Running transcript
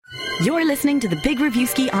You're listening to the Big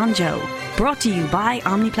Reviewski on Joe, brought to you by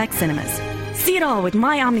Omniplex Cinemas. See it all with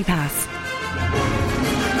my OmniPass.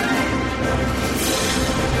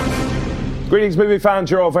 Greetings, movie fans.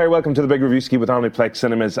 You're all very welcome to the Big Reviewski with Omniplex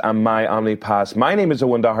Cinemas and my OmniPass. My name is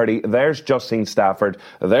Owen Doherty. There's Justine Stafford.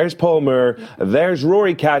 There's Paul Moore. There's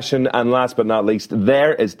Rory Cashin. And last but not least,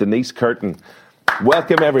 there is Denise Curtin.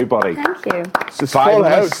 Welcome, everybody. Thank you. It's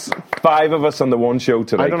five of us on the one show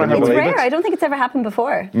today. I don't know how it's rare. I don't think it's ever happened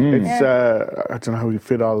before. It's I don't know how you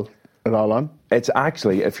fit it all on. It's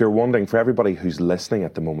actually, if you're wondering, for everybody who's listening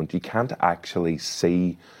at the moment, you can't actually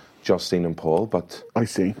see Justine and Paul, but I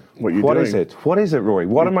see what you're doing. What is it? What is it, Rory?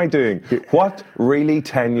 What am I doing? What really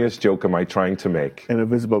tenuous joke am I trying to make? An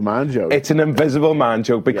Invisible Man joke. It's an Invisible Man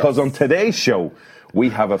joke because on today's show, we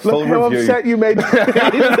have a full review. Look how upset you made me.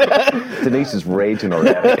 Denise is raging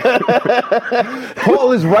already.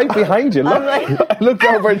 Paul is right behind you. Look. I looked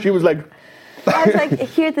over and she was like... I was like,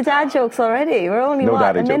 hear the dad jokes already. We're only,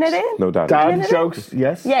 a minute in? No daddy Dad jokes,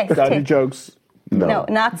 yes. Yes. Daddy jokes. No,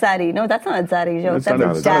 not zaddy. No, that's not a zaddy joke.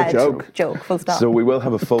 That's a dad joke. Full stop. So we will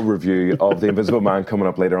have a full review of The Invisible Man coming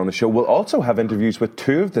up later on the show. We'll also have interviews with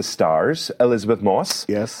two of the stars, Elisabeth Moss.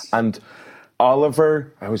 Yes. And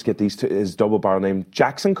Oliver, I always get these two, his double barrel name,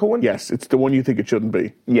 Jackson-Cohen? Yes, it's the one you think it shouldn't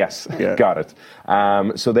be. Yes, got it.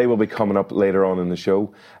 So they will be coming up later on in the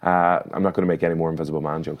show. I'm not going to make any more Invisible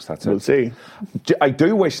Man jokes, that's it. We'll see. I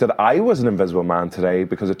do wish that I was an Invisible Man today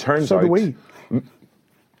because it turns out... So do we.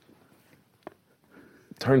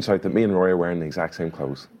 Turns out that me and Roy are wearing the exact same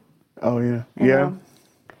clothes. Oh, yeah.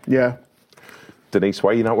 Yeah. Denise,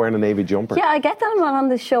 why are you not wearing a navy jumper? Yeah, I get that I'm not on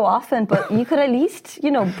this show often, but you could at least,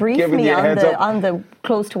 brief me on the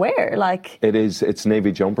clothes to wear. Like it's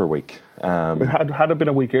navy jumper week. Had it been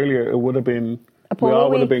a week earlier, it would have been we all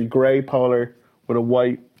would have been grey polar with a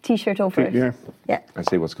white T-shirt over it. Yeah. I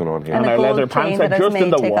see what's going on here. And our leather pants are just in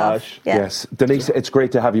the wash. Yes. Denise, it's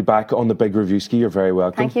great to have you back on the Big Reviewski. You're very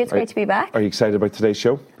welcome. Thank you. It's great to be back. Are you excited about today's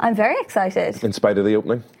show? I'm very excited. In spite of the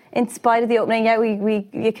opening? In spite of the opening, yeah,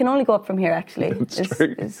 you can only go up from here, actually. It's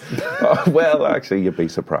true. Well, actually, you'd be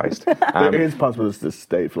surprised. It is possible to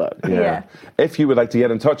stay flat. Yeah. If you would like to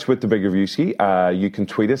get in touch with the Big Reviewski, you can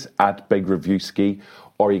tweet us at Big Reviewski,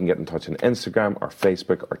 or you can get in touch on Instagram or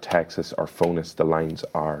Facebook or text us or phone us. The lines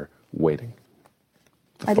are waiting.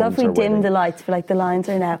 I'd love if we dim the lights, but the lines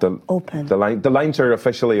are now open. The lines are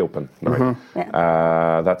officially open. Right?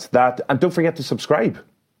 Yeah. That's that. And don't forget to subscribe.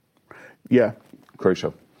 Yeah.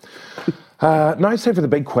 Crucial. Now it's time for the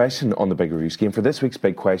big question on the Big Reviewski. And for this week's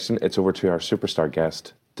big question, it's over to our superstar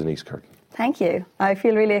guest, Denise Curtin. Thank you. I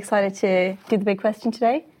feel really excited to do the big question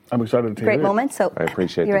today. I'm excited to Great moment. So I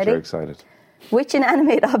appreciate that you're excited. Which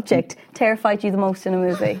inanimate object terrified you the most in a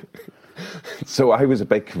movie? So I was a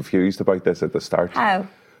bit confused about this at the start. How?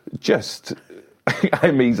 Just,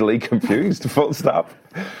 I'm easily confused, full stop.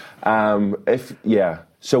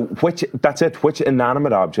 So which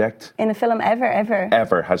inanimate object... In a film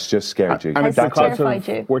ever has just scared you? And it's terrified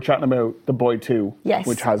you. We're chatting about The Boy 2, yes,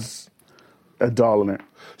 which has a doll in it.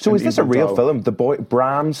 So is this a real film? The Boy,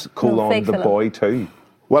 Brahms, The Boy 2?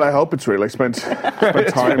 Well, I hope it's real. I spent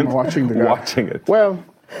time watching it. Well,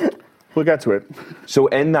 we'll get to it. So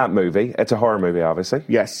in that movie, it's a horror movie, obviously.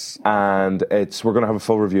 Yes. And we're going to have a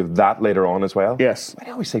full review of that later on as well. Yes. Why do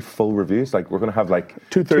I always say full reviews? Like, we're going to have like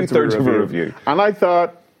two-thirds of a review. And I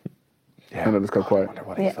thought... Yeah. And I just got quiet. I wonder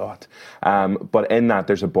what he thought. But in that,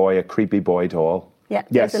 there's a creepy boy doll. Yeah,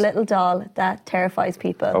 there's a little doll that terrifies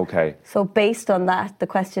people. Okay. So based on that, the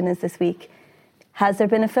question is this week, has there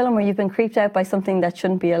been a film where you've been creeped out by something that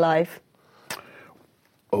shouldn't be alive?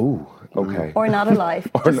 Oh, okay. Or not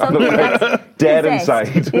alive. Or not alive. Dead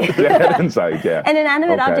inside. Dead inside, yeah. An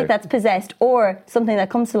inanimate object that's possessed, or something that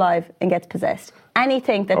comes to life and gets possessed.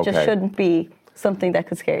 Anything that just shouldn't be something that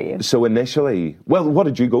could scare you. So initially, what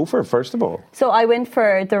did you go for, first of all? So I went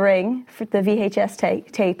for The Ring, for the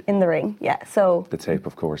VHS tape in The Ring, so... The tape,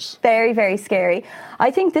 of course. Very, very scary. I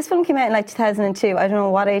think this film came out in 2002. I don't know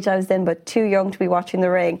what age I was then, but too young to be watching The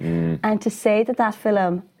Ring. And to say that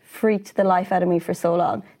film freaked the life out of me for so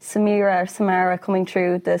long. Samara coming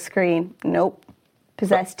through the screen, nope.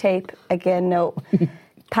 Possessed tape, again, no.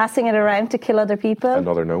 Passing it around to kill other people?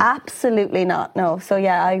 Another no. Absolutely not, no. So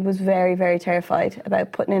I was very, very terrified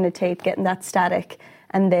about putting in a tape, getting that static,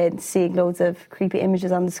 and then seeing loads of creepy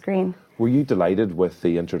images on the screen. Were you delighted with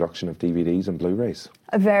the introduction of DVDs and Blu-rays?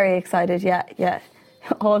 Very excited, yeah.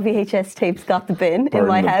 All VHS tapes got the bin in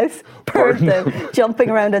my house. Burned them, jumping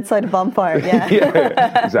around outside a bonfire, yeah.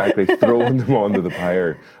 Yeah, exactly. Throwing them onto the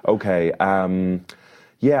pyre. Okay,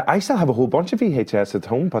 Yeah, I still have a whole bunch of VHS at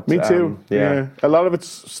home, but Me too. yeah. A lot of it's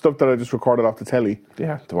stuff that I just recorded off the telly.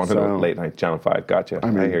 Yeah, the one late night Channel 5. Gotcha.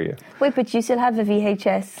 I hear you. Wait, but you still have a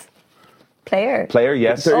VHS player? Player,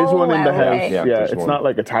 yes. There is one in the wow, house. okay. Yeah, It's one. not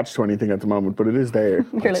like attached to anything at the moment, but it is there.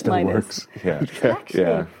 You're like, Still mine works. is. Yeah. Actually.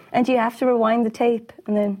 Yeah. And do you have to rewind the tape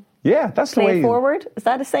and then Yeah, that's the play way. it forward? Is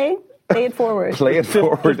that a saying? Play it forward. Play it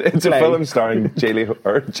forward. It's play. a film starring J.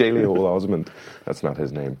 Hole Osmond. That's not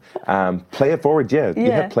his name. Play it forward, yeah. You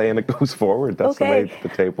Yeah. hit play and it goes forward. That's the way the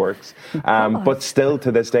tape works. But still,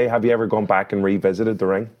 to this day, have you ever gone back and revisited The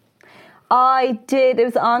Ring? I did. It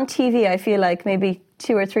was on TV, I feel like, maybe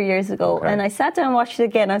 2 or 3 years ago. Okay. And I sat down and watched it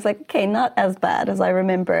again. I was like, okay, not as bad as I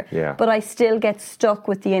remember. Yeah. But I still get stuck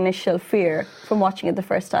with the initial fear from watching it the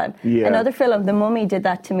first time. Yeah. Another film, The Mummy, did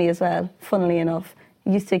that to me as well, funnily enough.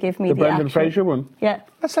 It used to give me The the Brendan actual- Fraser one? Yeah.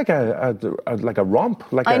 That's like a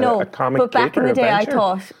romp, like I know, a comic but back in caper the day adventure. I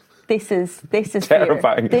thought, this is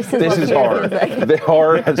Terrifying. Fear. This is what horror. fear feels like. The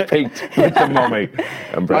horror has peaked with The Mummy.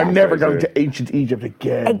 And Brendan I'm never Fraser. going to ancient Egypt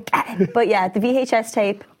again. But yeah, the VHS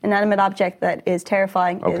tape, inanimate object that is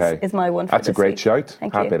terrifying, is my one for That's a this great week. shout.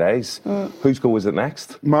 Thank Happy you. days. Whose go was it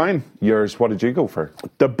next? Mine, Yours. What did you go for?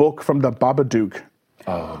 the book from the Babadook.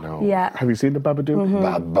 Oh, no. Yeah. Have you seen the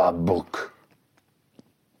Babadook? Babadook.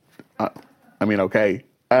 I mean, okay.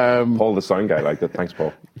 Paul, the sound guy, liked it. Thanks,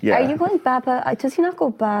 Paul. Yeah. Are you going Baba? Does he not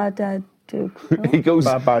go Bada Duke? No? He goes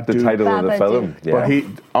Babadook. the title of the Babadook. film. Yeah. But he,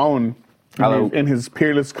 Owen, Hello. in his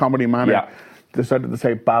peerless comedy manner, Yeah. decided to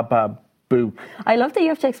say Babadook. I love that you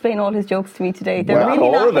have to explain all his jokes to me today. They're Well, really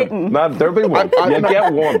all not of them. hidden. No, there'll be one. You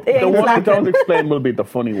get one. Yeah. The one I Exactly. don't explain will be the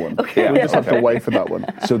funny one. Okay. We just have to wait for that one.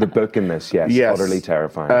 So the book in this, yes, Yes. utterly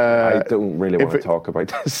terrifying. I don't really want to it- talk about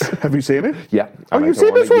this. Have you seen it? Yeah. Oh, and I you've don't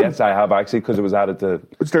seen this wanna- one? Yes, I have actually, because it was added to.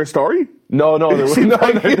 Is there a story? No, there wasn't. seen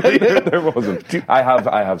There wasn't. I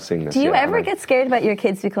have seen this. Do you yeah, ever and I- get scared about your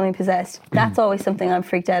kids becoming possessed? That's always something I'm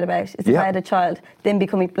freaked out about. Is if Yeah. I had a child, then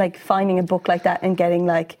becoming like finding a book like that and getting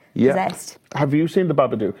like Yeah. possessed. Have you seen the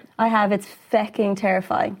Babadook? I have. It's fecking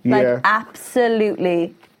terrifying. Yeah. Like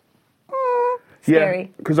absolutely scary. Yeah,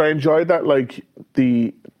 because I enjoyed that. Like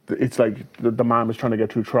it's like the mom is trying to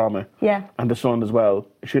get through trauma. Yeah. And the son as well.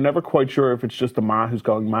 She's never quite sure if it's just the ma who's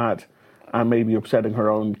going mad and maybe upsetting her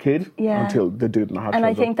own kid Yeah. until the dude in the hat And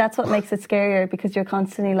I shows up. think that's what makes it scarier because you're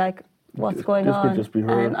constantly like, what's going This could on? just be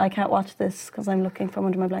her. And I can't watch this because I'm looking from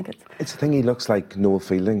under my blankets. It's the thing, he looks like Noel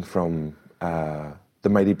Fielding from The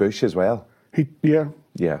Mighty Bush as well. Yeah.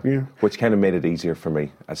 Yeah. Yeah. Which kind of made it easier for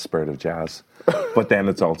me as Spirit of Jazz. But then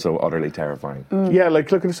it's also utterly terrifying. Yeah,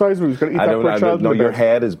 like look at the size of it. He's going to eat I that don't poor child. know. in the Your bed.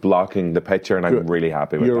 head is blocking the picture, and I'm really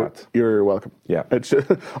happy with that. You're welcome. Yeah. It's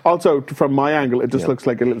just, also, from my angle, it just looks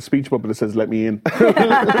like a little speech bubble that says, "Let me in."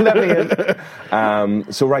 Let me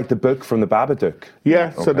in. So, right, the book from the Babadook.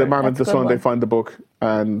 Yeah, so the Okay. man and That's the a good son, they one. find the book,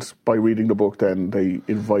 and by reading the book, then they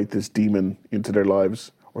invite this demon into their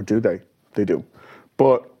lives. Or do they? They do.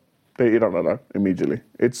 But you don't know that immediately.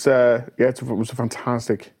 It was a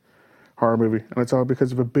fantastic horror movie, and it's all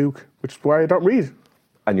because of a book, which is why I don't read.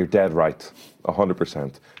 And you're dead right,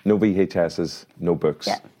 100%. No VHSs, no books.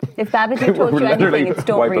 Yeah. If Babadook told We're you literally anything, it's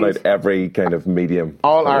don't wiping read. out every kind of medium.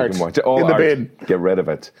 All that we art can watch. All in the art. bin. Get rid of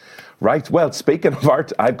it. Right, well, speaking of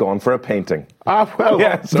art, I've gone for a painting. Ah, well.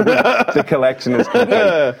 Yeah, so the collection is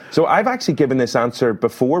complete. So I've actually given this answer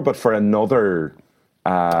before, but for another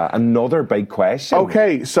big question.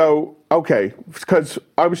 Okay, because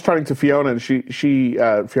I was chatting to Fiona, and she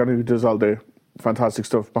Fiona, who does all the fantastic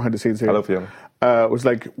stuff behind the scenes here. Hello, Fiona. Was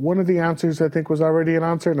like, one of the answers I think was already an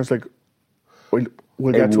answer, and it's like, we'll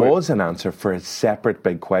get It to was an answer for a separate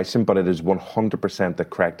big question, but it is 100% the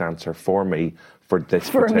correct answer for me for this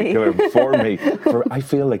For me. particular. For me. I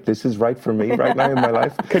feel like this is right for me right now in my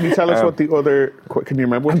life. Can you tell us what the other? Can you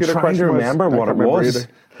remember what I'm the other trying question to was? remember I what it can't remember was. either.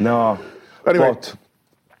 No. Anyway. But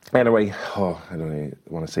anyway, I don't even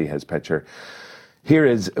want to see his picture. Here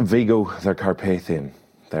is Vigo the Carpathian.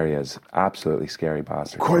 There he is. Absolutely scary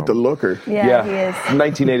bastard. Quite the looker. Yeah, he is.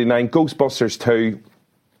 1989, Ghostbusters 2.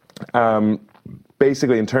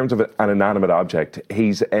 Basically, in terms of an inanimate object,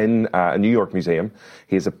 he's in a New York museum.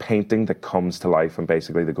 He has a painting that comes to life, and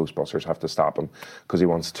basically the Ghostbusters have to stop him because he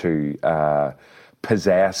wants to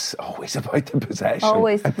possess. Always about the possession.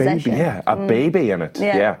 Always the possession. Yeah, a baby in it.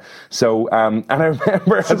 Yeah. Yeah. So, and I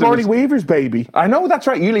remember as it Sigourney was- Weaver's baby. I know, that's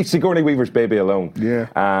right. You leave Sigourney Weaver's baby alone. Yeah.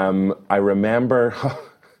 I remember.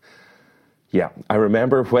 Yeah, I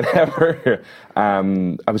remember whenever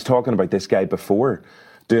I was talking about this guy before,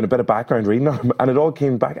 doing a bit of background reading on him, and it all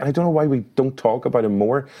came back. And I don't know why we don't talk about him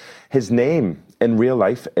more. His name in real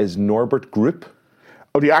life is Norbert Gruppe.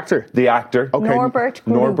 Oh, the actor. The actor. Okay. Norbert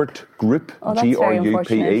Gruppe. Norbert Gruppe. Oh, that's very Gruppe,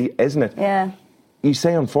 unfortunate. isn't it? Yeah. you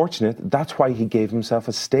say unfortunate, that's why he gave himself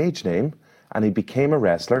a stage name and he became a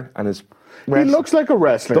wrestler and is... He looks like a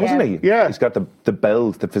wrestler. Doesn't he? Yeah. He's got the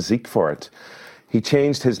build, the physique for it. He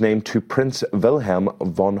changed his name to Prince Wilhelm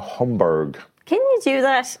von Homburg. Can you do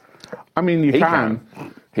that? I mean, you can.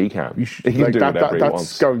 He can. You He can do whatever he that's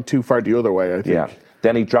wants. going too far the other way, I think. Yeah.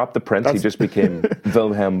 Then he dropped the Prince. He just became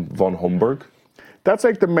Wilhelm von Homburg. That's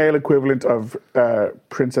like the male equivalent of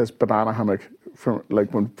Princess Banana Hammock from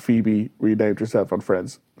like when Phoebe renamed herself on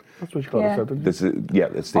Friends. That's what she called herself, didn't she?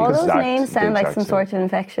 It's the All exact... those names sound like some same. sort of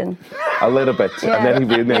infection. A little bit. Yeah. And then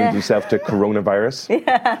he renamed himself to Coronavirus.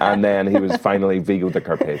 Yeah. And then he was finally Vigo the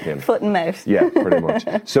Carpathian. Foot and mouth. Yeah, pretty much.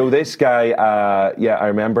 So this guy, I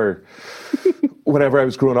remember whenever I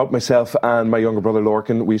was growing up, myself and my younger brother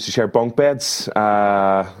Lorcan, we used to share bunk beds.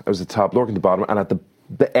 I was at the top, Lorcan the bottom, and at the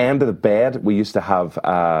end of the bed, we used to have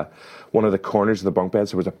one of the corners of the bunk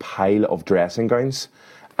beds, there was a pile of dressing gowns.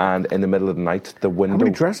 And in the middle of the night, the window... How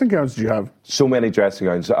many dressing gowns did you have? So many dressing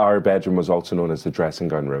gowns. Our bedroom was also known as the dressing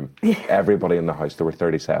gown room. Yeah. Everybody in the house, there were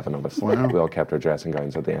 37 of us. Wow. We all kept our dressing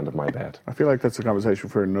gowns at the end of my bed. I feel like that's a conversation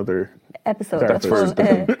for another... episode. That's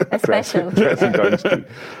a special. Dressing gowns.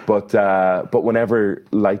 But whenever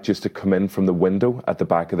light used to come in from the window at the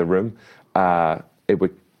back of the room, it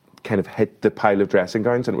would kind of hit the pile of dressing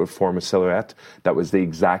gowns and it would form a silhouette that was the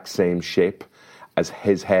exact same shape as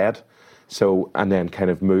his head. So, and then kind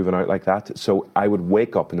of moving out like that. So I would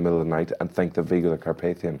wake up in the middle of the night and think that Vigo the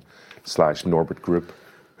Carpathian / Norbert Group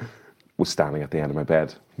was standing at the end of my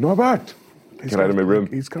bed. Norbert! Get out of my room.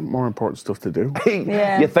 He's got more important stuff to do.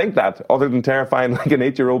 You think that, other than terrifying like an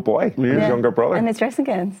 8-year-old boy, his younger brother. And his dressing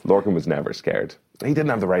gowns. Lorcan was never scared. He didn't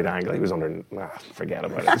have the right angle. He was under... forget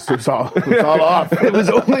about it. It was all off. It was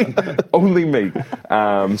only me.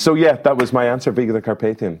 That was my answer, Vigo the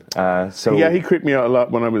Carpathian. He creeped me out a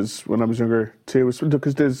lot when I was younger too.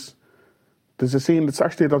 Because there's a scene that's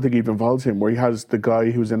actually, I don't think even involves him, where he has the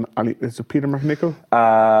guy who's in... Is it Peter McNichol?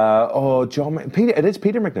 Peter. It is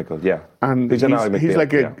Peter McNichol, yeah. And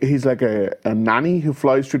he's like a nanny who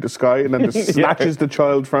flies through the sky and then just snatches the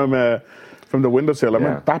child from the windowsill. I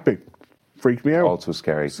mean, that big freaked me out. Also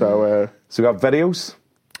scary. So we got videos,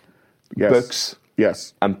 yes, books,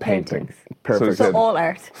 yes, and painting. Perfect. So all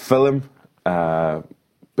art. Film,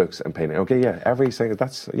 books, and painting. Okay, yeah. Every single...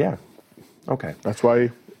 That's... Yeah. Okay. That's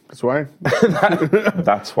why. That's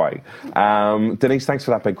why. Denise, thanks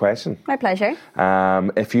for that big question. My pleasure.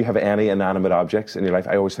 If you have any inanimate objects in your life,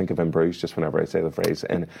 I always think of In Bruges just whenever I say the phrase.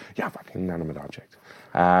 And fucking inanimate object.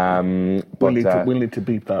 We'll need to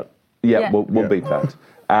beat that. Yeah, we'll beat that.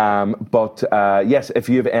 Yes, if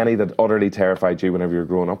you have any that utterly terrified you whenever you were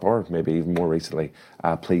growing up, or maybe even more recently,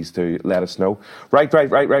 please do let us know. Right.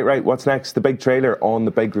 What's next? The big trailer on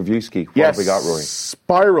the big Reviewski. What have we got, Rory?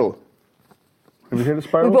 Spiral. Have you heard of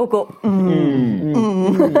Spiral? We both go, Okay.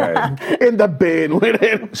 In the bin with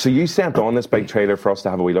it. So you sent on this big trailer for us to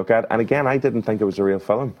have a wee look at, and again, I didn't think it was a real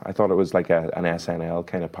film. I thought it was like an SNL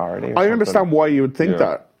kind of parody. I understand why you would think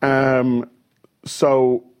that.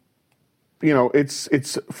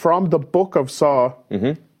 It's from the book of Saw.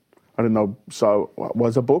 Mm-hmm. I didn't know Saw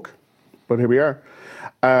was a book, but here we are.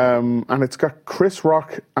 And it's got Chris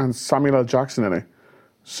Rock and Samuel L. Jackson in it.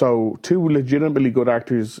 So, two legitimately good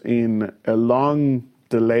actors in a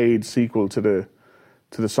long-delayed sequel to the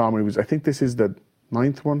Saw movies. I think this is the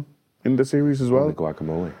 9th one in the series as well. The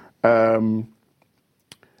guacamole.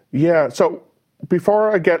 So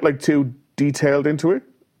before I get too detailed into it,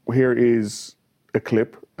 here is a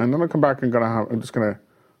clip, and then I'll come back and I'm just gonna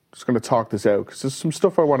talk this out because there's some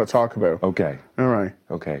stuff I want to talk about. Okay. All right.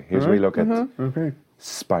 Okay. Here's where we look at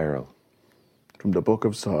Spiral from the Book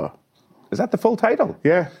of Saw. Is that the full title?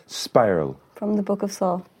 Yeah. Spiral. from the Book of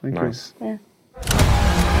Saw. Nice. Yeah.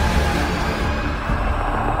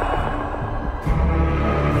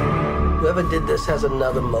 Whoever did this has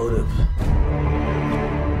another motive.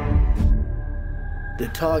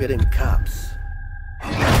 They're targeting cops.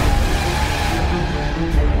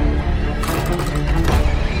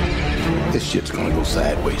 This shit's gonna go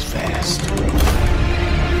sideways fast.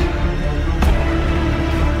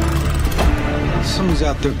 Someone's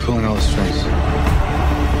out there pulling all the strings.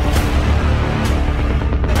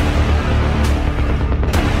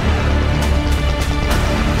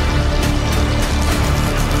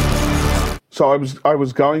 So I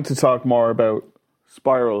was going to talk more about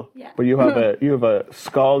Spiral, but you have a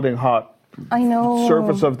scalding hot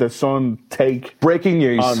surface of the sun take. Breaking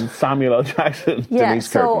news on Samuel L. Jackson. Yeah,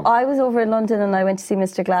 Denise so Curtin. I was over in London and I went to see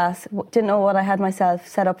Mr. Glass. Didn't know what I had myself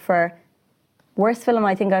set up for. Worst film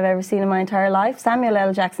I think I've ever seen in my entire life. Samuel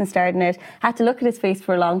L. Jackson starred in it. Had to look at his face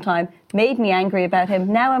for a long time. Made me angry about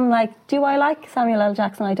him. Now I'm like, do I like Samuel L.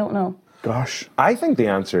 Jackson? I don't know. Gosh. I think the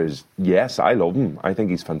answer is yes. I love him. I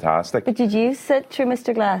think he's fantastic. But did you sit through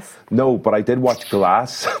Mr. Glass? No, but I did watch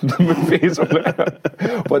Glass, the movies.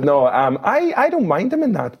 But no, I don't mind him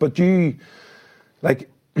in that. But you, like,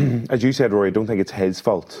 as you said, Rory, I don't think it's his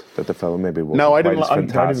fault that the film maybe wasn't No, I quite didn't. as I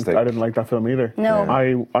fantastic. didn't like that film either. No.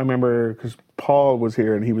 I remember because Paul was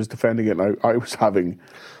here and he was defending it, and I was having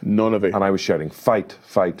none of it. And I was shouting, fight,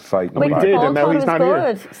 fight, fight. Wait, No, did, Paul and now thought he's it was not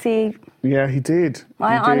here. good. See, Yeah, he did.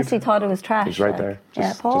 I He did. honestly thought it was trash. He's right like. there. Yeah,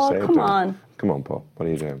 Just Paul, say it come to him. on. Come on, Paul. What are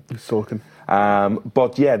you doing? He's sulking.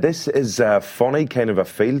 But yeah, this is a funny kind of a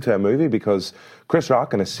feel to a movie because Chris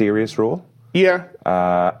Rock in a serious role. Yeah.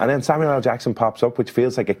 And then Samuel L. Jackson pops up, which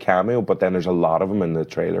feels like a cameo, but then there's a lot of them in the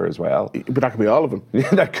trailer as well. But that could be all of them. Yeah,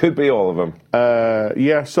 that could be all of them.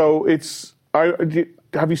 Yeah, so it's...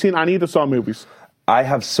 have you seen any of the Saw movies? I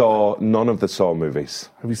have saw none of the Saw movies.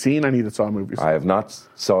 Have you seen any of the Saw movies? I have not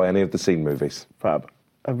saw any of the Scene movies. Fab.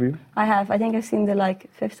 Have you? I have. I think I've seen the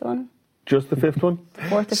fifth one. Just the fifth one?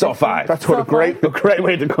 Fourth or Saw fifth one. 5. That's what Saw a great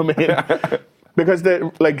way to come in. Because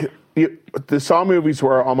the Saw movies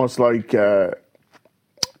were almost like the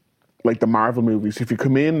Marvel movies. If you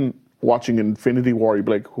come in watching Infinity War, you'd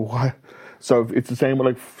be like, what? So it's the same with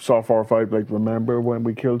like Saw 4 or 5. Like, remember when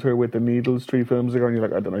we killed her with the needles 3 films ago? And you're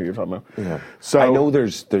like, I don't know what you're talking about. Yeah. So I know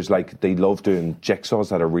there's like, they love doing jigsaws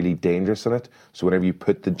that are really dangerous in it. So whenever you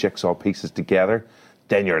put the jigsaw pieces together,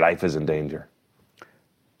 then your life is in danger.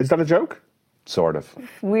 Is that a joke? Sort of.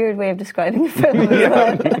 Weird way of describing the film as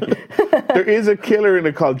well. There is a killer in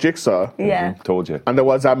it called Jigsaw. Yeah. Told you. And there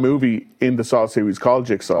was that movie in the Saw series called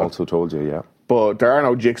Jigsaw. Also told you, yeah. But there are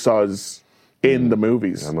no jigsaws in the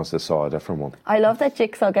movies. I must have saw a different one. I love that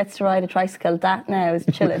Jigsaw gets to ride a tricycle. That now is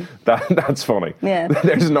chilling. That's funny. Yeah.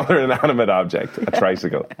 There's another inanimate object, a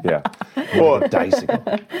tricycle. Yeah. But A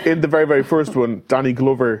bicycle. in the very, very first one, Danny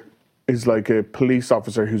Glover is like a police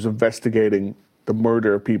officer who's investigating the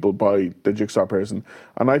murder of people by the Jigsaw person.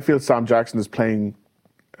 And I feel Sam Jackson is playing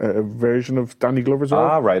a version of Danny Glover's role.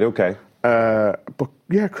 Ah, right, okay. But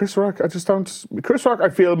yeah, Chris Rock, Chris Rock, I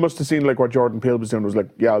feel, must have seen like what Jordan Peele was doing, was like,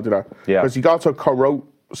 yeah, I'll do that. Yeah. Because he also co-wrote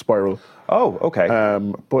Spiral. Oh, okay.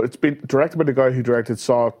 But it's been directed by the guy who directed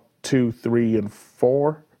Saw 2, 3 and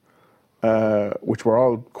 4, which were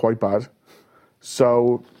all quite bad.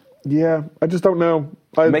 So, yeah, I just don't know.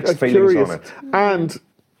 Mixed feelings on it. And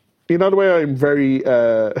you know the way I'm very,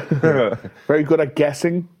 very good at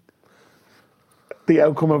guessing the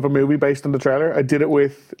outcome of a movie based on the trailer? I did it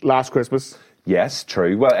with Last Christmas. Yes,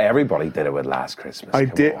 true. Well, everybody did it with Last Christmas. I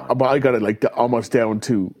Come did, on. but I got it like almost down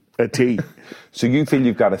to a T. So you feel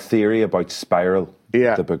you've got a theory about Spiral,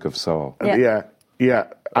 Yeah. the Book of Saw. Yeah. Yeah,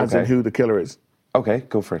 as in Okay. who the killer is. Okay,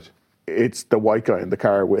 go for it. It's the white guy in the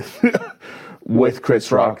car with with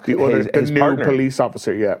Chris Rock, the other, his the new partner. police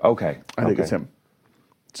officer. Yeah. Okay, I think okay. it's him.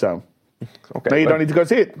 So Okay. now you well, don't need to go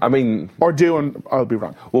see it. I mean, Or do, and I'll be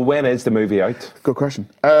wrong. well, when is the movie out? Good question.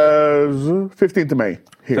 15th of May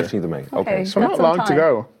here. 15th of May. Okay. Okay. So, So That's not long some to time.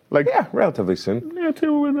 go. Like yeah, relatively soon. yeah,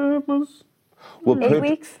 2.5 months. We'll 8 put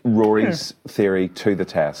weeks? Rory's theory to the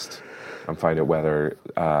test and find out whether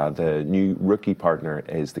the new rookie partner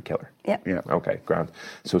is the killer. Yeah. Yeah. Okay, grand.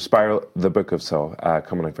 So Spiral, the Book of Saw,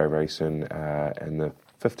 coming out very, very soon in the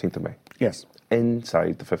 15th of May. Yes.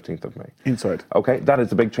 Inside the 15th of May. Inside. Okay, that is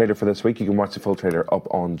the big trailer for this week. You can watch the full trailer up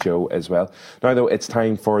on Joe as well. Now, though, it's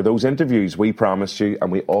time for those interviews we promised you,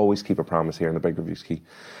 and we always keep a promise here in the Big Reviewski.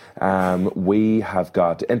 We have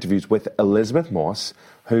got interviews with Elisabeth Moss,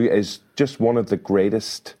 who is just one of the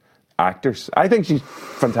greatest actors. I think she's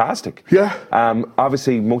fantastic. Yeah.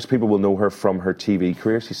 Obviously, most people will know her from her TV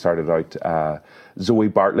career. She started out Zoe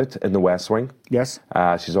Bartlett in The West Wing. Yes.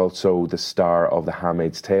 She's also the star of The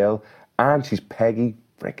Handmaid's Tale, and she's Peggy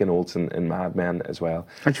frickin' Olsen in Mad Men as well.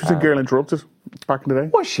 And she was in Girl Interrupted back in the day.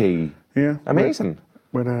 Was she? Yeah. Amazing.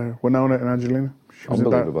 With Winona and Angelina. She was in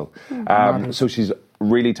that. Unbelievable. So she's a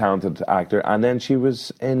really talented actor. And then she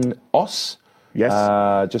was in Us.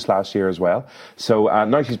 Yes. Just last year as well. So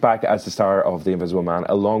now she's back as the star of The Invisible Man,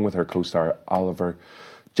 along with her co-star Oliver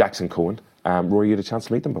Jackson-Cohen. Rory, you had a chance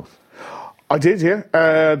to meet them both. I did, yeah.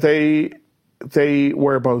 They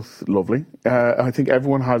were both lovely. I think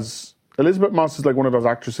everyone has... Elisabeth Moss is like one of those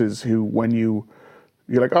actresses who, when you're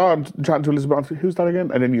like, oh, I'm chatting to Elisabeth, who's that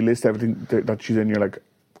again? And then you list everything that she's in. You're like,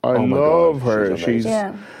 I Oh my love God, her. she's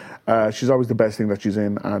amazing. She's always the best thing that she's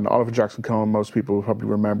in. And Oliver Jackson-Cohen, most people will probably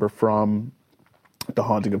remember from The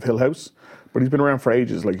Haunting of Hill House. But he's been around for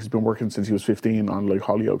ages. Like, he's been working since he was 15 on like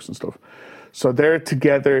Hollyoaks and stuff. So they're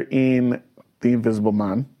together in The Invisible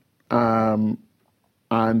Man.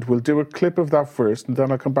 And we'll do a clip of that first, and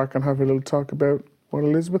then I'll come back and have a little talk about what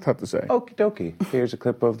Elisabeth had to say. Okie dokie. Here's a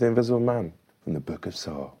clip of The Invisible Man from the Book of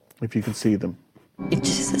Saw. if you can see them. It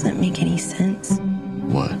just doesn't make any sense.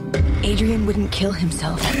 What? Adrian wouldn't kill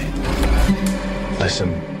himself.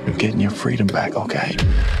 Listen, you're getting your freedom back, okay?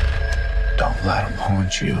 Don't let him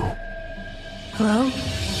haunt you. Hello?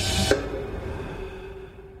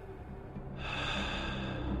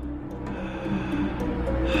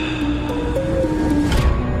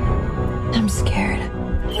 I'm scared.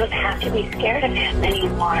 You don't have to be scared of him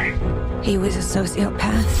anymore. He was a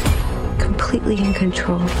sociopath, completely in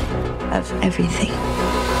control of everything.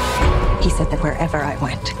 He said that wherever I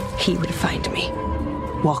went, he would find me,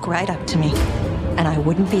 walk right up to me, and I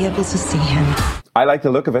wouldn't be able to see him. I like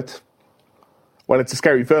the look of it. Well, it's a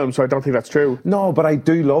scary film, so I don't think that's true. No, but I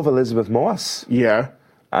do love Elisabeth Moss. Yeah.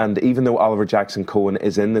 And even though Oliver Jackson-Cohen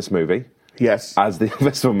is in this movie, Yes. as the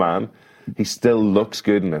Invisible Man, he still looks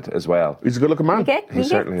good in it as well. He's a good-looking man. You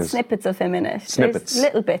certainly get is. snippets of him in it. Snippets. There's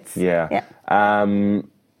little bits. Yeah.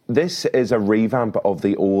 This is a revamp of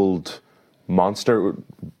the old monster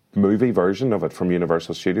movie version of it from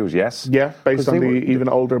Universal Studios, yes? Yeah, based on the even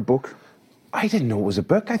older book. I didn't know it was a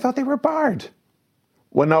book. I thought they were barred.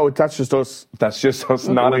 Well, no, that's just us. That's just us,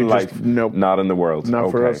 not in life, nope. not in the world.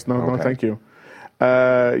 Not for us. No, thank you.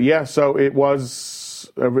 Yeah, so it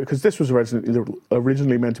was, because this was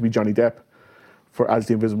originally meant to be Johnny Depp as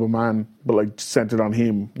the Invisible Man, but like centered on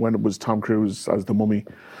him when it was Tom Cruise as the Mummy.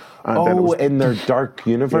 And then it was, in their dark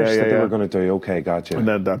universe Yeah, that they yeah. were going to do. Okay, gotcha. and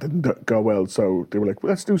then that didn't go well, so they were like,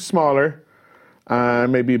 well, let's do smaller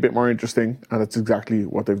and maybe a bit more interesting, and that's exactly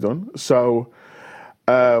what they've done. So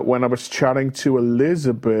when I was chatting to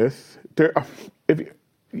Elisabeth,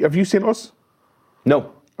 have you seen Us?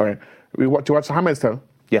 No. All right. Do you watch The Handmaid's Tale?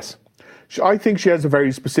 Yes. I think she has a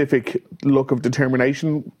very specific look of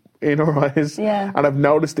determination in her eyes. Yeah. And I've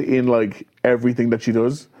noticed it in like everything that she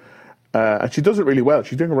does. And she does it really well.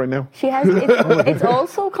 She's doing it right now. She has. It's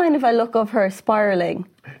also kind of a look of her spiraling,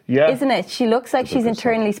 isn't it? She looks like she's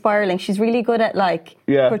internally spiraling. She's really good at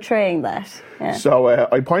portraying that. Yeah. So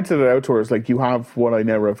I pointed it out to her as like, you have what I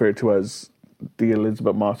now refer to as the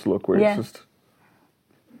Elisabeth Moss look, where it's just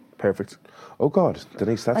perfect. Oh God,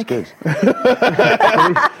 Denise, that's good.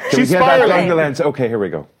 She's spiraling. Down the lens. Okay, here we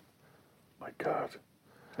go. My God.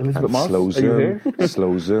 Elisabeth Moss, Slow are you zoom, here?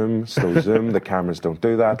 slow zoom, slow zoom. The cameras don't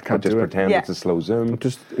do that. Can't Just do it. pretend Yeah. it's a slow zoom.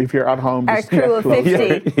 Just if you're at home, Our just crew of close.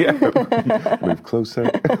 50. Move closer.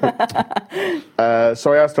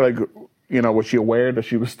 So I asked her, like, was she aware that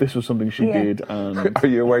this was something she did? And Are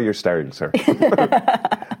you aware you're staring, sir?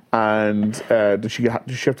 and did she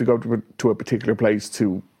have to go to a particular place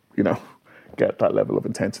to, get that level of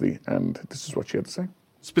intensity? And this is what she had to say.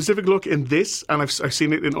 Specific look in this, and I've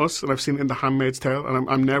seen it in Us, and I've seen it in The Handmaid's Tale, and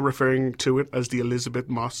I'm now referring to it as the Elisabeth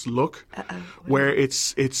Moss look, where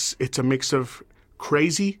it's a mix of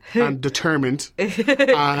crazy and determined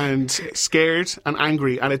and scared and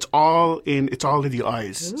angry, and it's all in the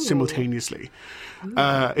eyes simultaneously.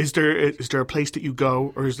 Is there a place that you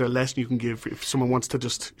go, or is there a lesson you can give if someone wants to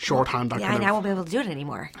just shorthand that kind of... I won't be able to do it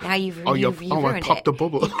anymore. Now you've ruined I popped the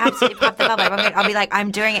bubble. You've absolutely popped the bubble. I'll be like,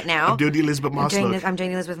 I'm doing it now. I'm doing the Elisabeth Moss look. I'm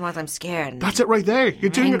doing the Elizabeth Moss. I'm scared. That's it right there.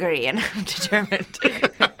 You're doing angry and I'm determined.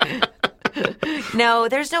 No,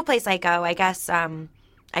 there's no place I go. I guess I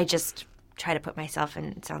just try to put myself in.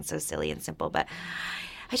 It sounds so silly and simple, but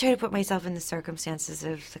I try to put myself in the circumstances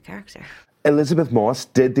of the character. Elisabeth Moss,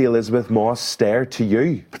 did the Elisabeth Moss stare to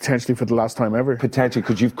you? Potentially for the last time ever. Potentially,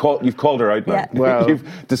 because you've called her out now. Yeah. Well, you've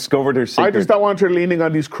discovered her secret. I just don't want her leaning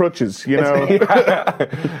on these crutches, Do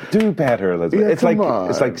better, Elizabeth. Yeah, it's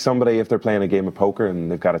like somebody, if they're playing a game of poker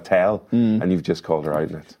and they've got a tell, and you've just called her out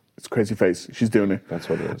in it. It's crazy face. She's doing it. That's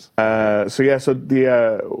what it is. So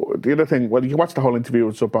the other thing, well, you can watch the whole interview.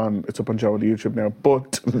 It's up on Joe on the YouTube now,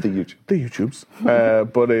 but the YouTubes.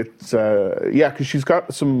 But it's because she's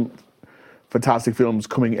got some fantastic films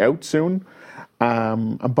coming out soon,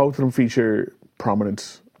 and both of them feature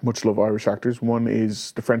prominent, much loved Irish actors. One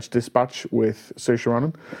is The French Dispatch with Saoirse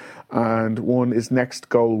Ronan, and one is Next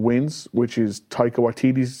Goal Wins, which is Taika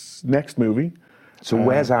Waititi's next movie. So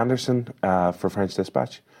Wes Anderson for French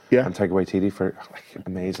Dispatch. Yeah. And Taika Waititi for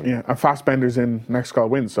amazing. Yeah, and Fassbender's in Next Goal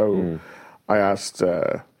Wins. So I asked,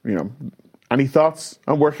 any thoughts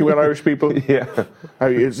on working with Irish people? Yeah.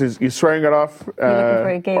 Is you swearing it off? for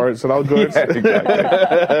a gig. Or is it all good? Yeah,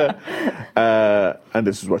 exactly. And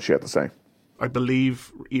this is what she had to say. I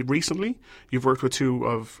believe recently you've worked with two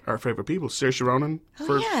of our favourite people, Saoirse Ronan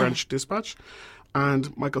for French Dispatch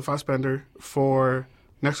and Michael Fassbender for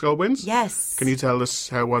Next Goal Wins. Yes. Can you tell us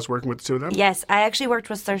how it was working with the two of them? Yes, I actually worked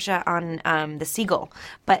with Saoirse on The Seagull,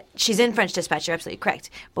 but she's in French Dispatch, you're absolutely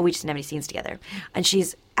correct, but we just didn't have any scenes together. And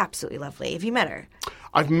she's absolutely lovely. Have you met her?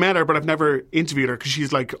 I've met her, but I've never interviewed her because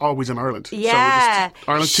she's like always in Ireland. Yeah. So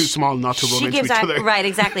Ireland's too small not to run into each other. Right,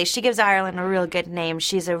 exactly. She gives Ireland a real good name.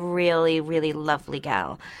 She's a really, really lovely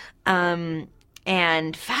gal.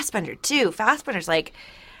 And Fassbender, too. Fassbender's like,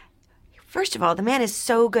 first of all, the man is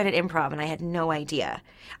so good at improv, and I had no idea.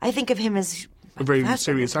 I think of him as a very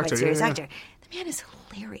serious actor. The man is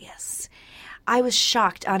hilarious. I was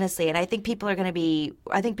shocked, honestly, and I think people are going to be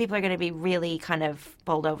really kind of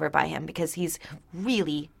bowled over by him because he's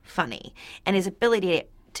really funny, and his ability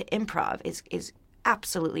to improv is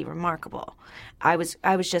absolutely remarkable. I've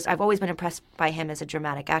always been impressed by him as a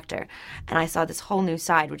dramatic actor, and I saw this whole new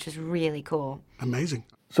side, which was really cool. Amazing.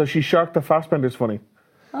 So she's shocked that Fassbender's funny.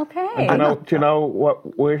 Okay. Do you know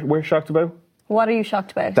what we're shocked about? What are you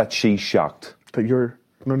shocked about? That she's shocked. That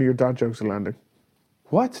none of your dad jokes are landing.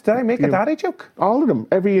 What? Did I make a daddy joke? All of them.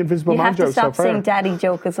 Every Invisible Man joke so far. You have to stop saying daddy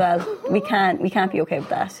joke as well. We can't be okay with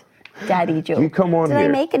that. Daddy joke. You come on Did here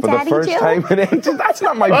I make a for daddy the first joke? time in ages. That's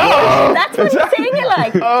not my voice. That's what you're saying it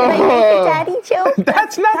like. Did I make a daddy joke?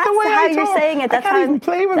 That's not the way how I you're talk. saying it. That's I can't even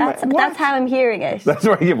play with that's how I'm hearing it. That's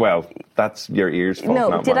right. Well, that's your ears' fault. No,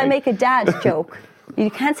 not did mine. I make a dad joke? You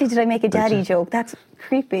can't say, did I make a daddy joke? That's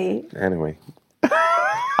creepy. Anyway,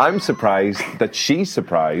 I'm surprised that she's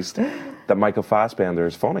surprised that Michael Fassbender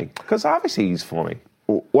is funny. Because obviously he's funny.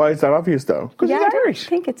 Why is that obvious, though? Because he's Irish. I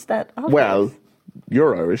think it's that obvious. Well,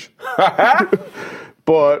 you're Irish.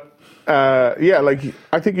 But,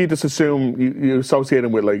 I think you just assume you associate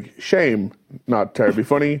him with, like, Shame, not terribly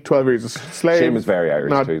funny. 12 Years a Slave. Shame is very Irish,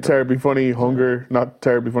 not too. Not terribly funny. Hunger, not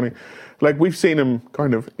terribly funny. Like, we've seen him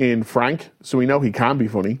kind of in Frank, so we know he can be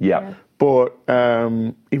funny. Yeah. But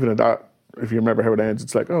even at that, if you remember how it ends,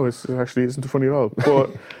 it's like, oh, it actually isn't funny at all.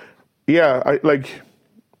 But, yeah,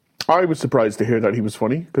 I was surprised to hear that he was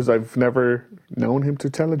funny, because I've never known him to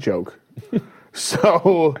tell a joke.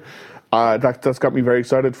 So that's got me very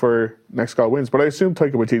excited for Next God Wins. But I assume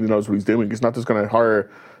Taika Waititi knows what he's doing. He's not just going to hire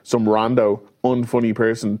some rando, unfunny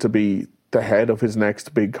person to be the head of his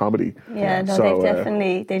next big comedy. Yeah, no,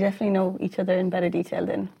 they definitely know each other in better detail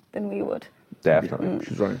than we would. Definitely.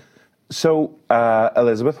 She's right. So,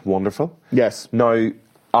 Elisabeth, wonderful. Yes. Now,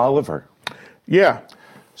 Oliver. Yeah.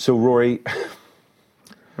 So, Rory.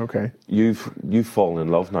 Okay. You've fallen in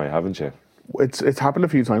love now, haven't you? It's happened a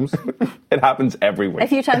few times. It happens every week. A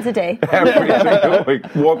few times a day. Every single week.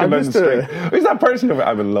 Walking down the street. Who's that person?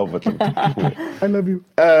 I'm in love with them. I love you.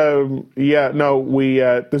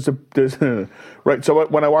 There's right. So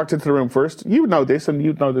when I walked into the room first, you know this, and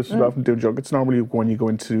you'd know this as well from doing junk. It's normally when you go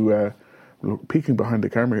into peeking behind the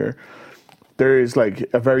camera here. There is like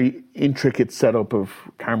a very intricate setup of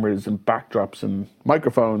cameras and backdrops and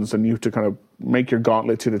microphones, and you have to kind of make your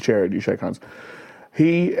gauntlet to the chair and you shake hands.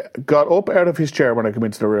 He got up out of his chair when I came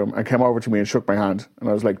into the room and came over to me and shook my hand. And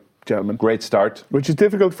I was like, gentlemen. Great start. Which is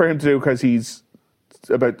difficult for him to do because he's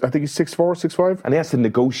about, I think he's 6'4", 6'5". And he has to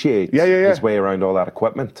negotiate his way around all that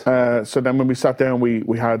equipment. So then when we sat down,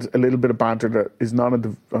 we had a little bit of banter that is not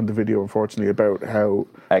on the video, unfortunately, about how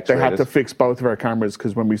X-rated. They had to fix both of our cameras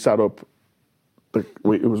because when we sat up,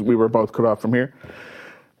 we were both cut off from here.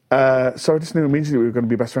 So I just knew immediately we were going to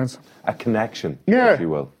be best friends. A connection, if you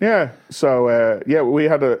will. Yeah. So, we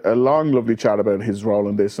had a long, lovely chat about his role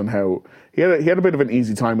in this and how he had a bit of an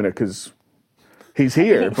easy time in it because he's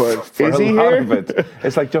here, but For is a he lot here? of it.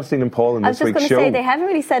 It's like Justine and Paul in this week's show. I was just going to say, they haven't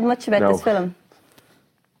really said much about this film.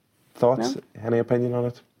 Thoughts? No? Any opinion on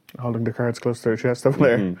it? Holding the cards close to their chest over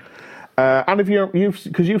there. And if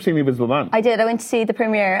you've seen Invisible Man. I did. I went to see the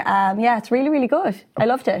premiere. It's really, really good. I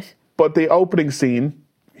loved it. But the opening scene,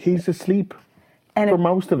 he's asleep for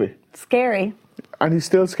most of it. Scary. And he's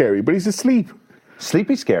still scary, but he's asleep.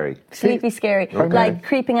 Sleepy scary. Sleepy scary. Okay. Like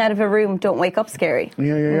creeping out of a room, don't wake up scary.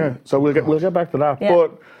 Yeah. So we'll get back to that. Yeah.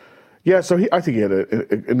 But I think he had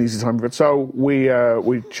an easy time of it. So we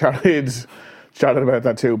chatted about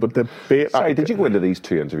that too. But the bit. Sorry, did you go into these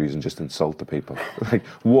two interviews and just insult the people? Like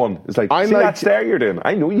one, it's like, see that stare you're doing.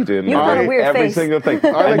 I know you did. You've got a weird every face. single thing.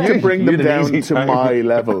 I like to bring them down to my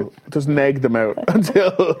level. Just neg them out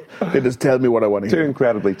until they just tell me what I want to hear. Two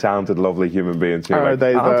incredibly talented, lovely human beings. I'll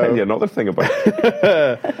tell you another thing about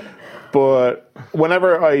it. But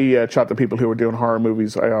whenever I chat to people who are doing horror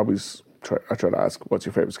movies, I try to ask, what's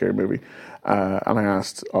your favourite scary movie? And I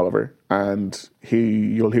asked Oliver, and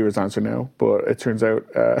you'll hear his answer now, but it turns out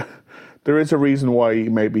there is a reason why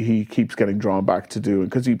maybe he keeps getting drawn back to doing,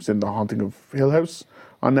 because he's in The Haunting of Hill House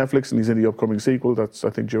on Netflix, and he's in the upcoming sequel that's, I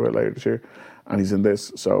think, due out later this year, and he's in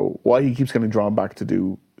this. So why he keeps getting drawn back to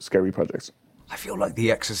do scary projects. I feel like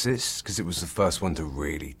The Exorcist, because it was the first one to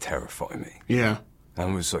really terrify me. Yeah.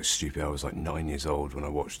 And I was like stupid. I was like 9 years old when I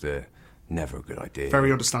watched it. Never a good idea.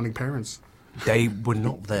 Very understanding parents. They were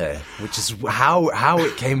not there, which is how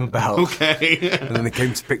it came about. Okay. And then they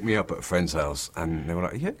came to pick me up at a friend's house, and they were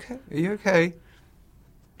like, "Are you okay? Are you okay?"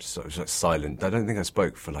 So it was like silent. I don't think I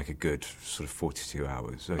spoke for like a good sort of 42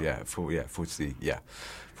 hours. So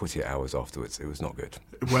 48 hours afterwards. It was not good.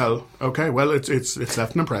 Well, okay. Well, it's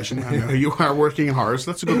left an impression. I know you are working in horror, so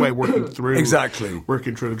that's a good way of working through. Exactly.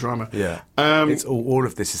 Working through the drama. Yeah. It's all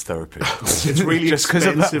of this is therapy. It's really just because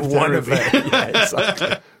of that expensive one therapy. event. Yeah,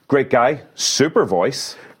 exactly. Great guy, super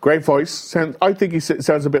voice. Great voice. I think he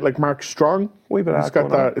sounds a bit like Mark Strong. Wee bit of He's that got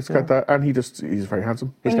going on. that. It's got that, and he's very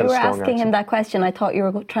handsome. When you were asking him that question, I thought you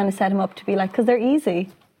were trying to set him up to be like, because they're easy.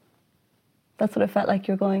 That's what it felt like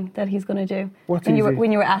that he's going to do. What's when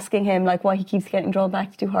easy? You were asking him like why he keeps getting drawn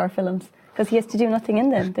back to do horror films. Because he has to do nothing in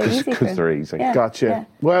them. They're easy for him. Because they're easy. Yeah, Gotcha. yeah.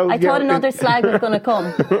 Well, I thought another slag was going to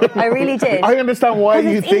come. I really did. I understand why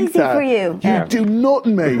you it's think easy that. for you. You do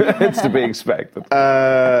nothing, mate. It's to be expected.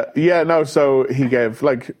 So he gave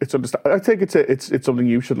it's understand. I think it's something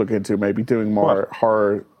you should look into. Maybe doing more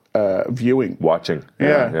horror viewing, watching.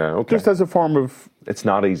 Yeah, okay. Just as a form of. It's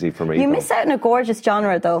not easy for me. You miss out on a gorgeous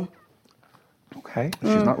genre, though. Okay.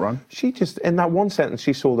 She's not wrong. She just, in that one sentence,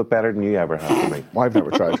 she sold it better than you ever have for me. Well, I've never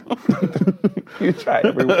tried. You try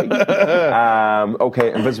every week.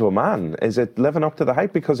 Okay, Invisible Man. Is it living up to the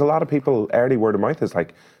hype? Because a lot of people, early word of mouth is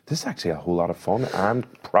like, this is actually a whole lot of fun and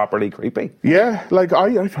properly creepy. Yeah, I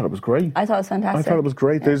thought it was great. I thought it was fantastic. I thought it was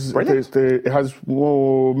great. Yeah. It has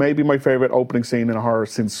maybe my favourite opening scene in a horror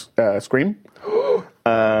since Scream.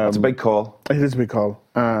 That's a big call. It is a big call.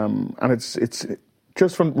 And it's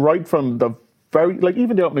just from the very,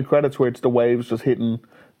 even the opening credits where it's the waves just hitting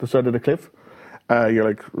the side of the cliff. You're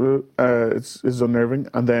like, it's unnerving.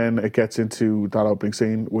 And then it gets into that opening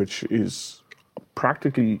scene, which is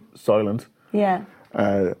practically silent. Yeah.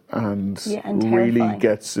 And terrifying. really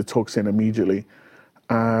it hooks in immediately.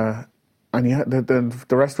 Then the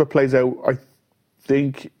rest of it plays out, I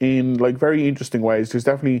think, in very interesting ways. There's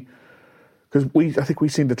definitely, because I think we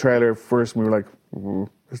seen the trailer first and we were like,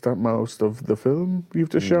 is that most of the film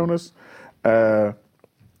you've just shown us? But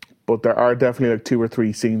there are definitely 2 or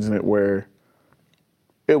 3 scenes in it where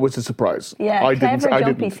it was a surprise. Yeah,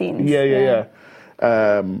 jumpy scenes. Yeah.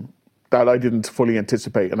 That I didn't fully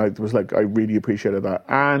anticipate, and I was like, I really appreciated that.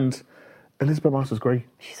 And Elisabeth Moss is great.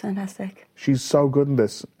 She's fantastic. She's so good in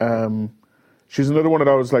this. She's another one of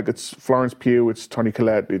those, it's Florence Pugh, it's Toni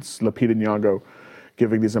Collette, it's Lupita Nyong'o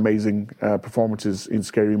giving these amazing performances in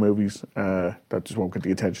scary movies that just won't get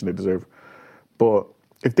the attention they deserve. But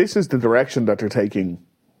if this is the direction that they're taking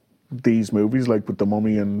these movies, with The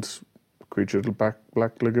Mummy and Creature of the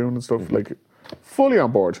Black Lagoon and stuff, fully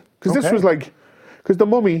on board. Because this was because The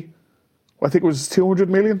Mummy, I think it was 200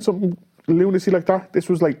 million, something lunacy like that. This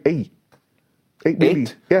was 8 million.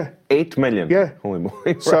 Yeah. 8 million? Yeah. Holy moly.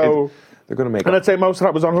 Right. So, they're going to make and I'd say most of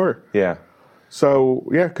that was on her. Yeah. So,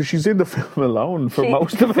 yeah, because she's in the film alone for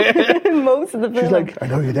most of it. Most of the film. She's like, I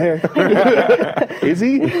know you're there. Is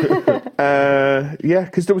he?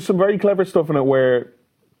 Because there was some very clever stuff in it where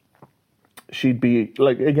she'd be,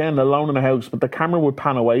 again, alone in a house, but the camera would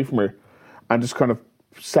pan away from her and just kind of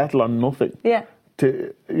settle on nothing. Yeah.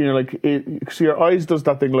 So your eyes does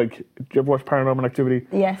that thing, do you ever watch Paranormal Activity?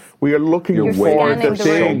 Yes. We are looking You're for scanning the the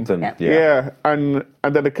thing. room. Yeah. And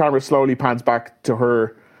then the camera slowly pans back to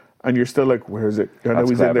her. And you're still like, where is it? I know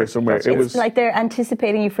he's in there somewhere. It's like they're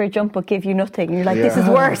anticipating you for a jump but give you nothing. You're like, this is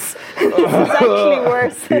worse. This is actually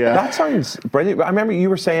worse. Yeah. That sounds brilliant. I remember you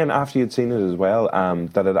were saying after you'd seen it as well,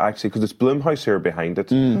 that it actually, because it's Blumhouse here behind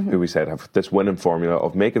it, who we said have this winning formula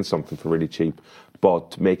of making something for really cheap,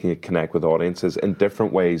 but making it connect with audiences in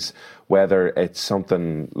different ways, whether it's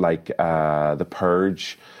something like The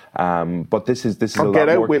Purge, but this is a lot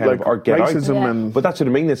more kind of, or Get racism Out. and But that's what I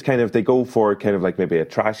mean. It's kind of, they go for kind of maybe a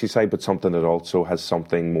trashy side, but something that also has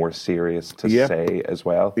something more serious to say as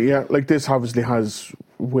well. Yeah, this obviously has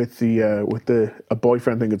with a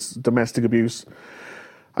boyfriend thing. It's domestic abuse,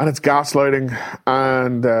 and it's gaslighting.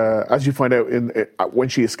 And as you find out when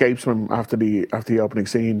she escapes from him after the opening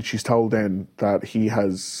scene, she's told then that he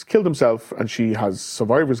has killed himself, and she has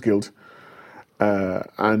survivor's guilt,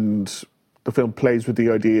 and the film plays with the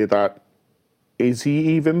idea that, is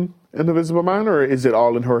he even an invisible man, or is it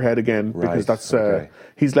all in her head again? Right, because that's okay.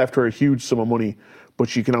 He's left her a huge sum of money, but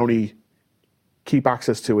she can only keep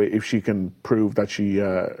access to it if she can prove that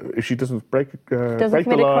if she doesn't break doesn't commit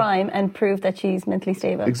the law. A crime and prove that she's mentally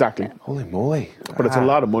stable. Exactly. Yeah. Holy moly! But it's a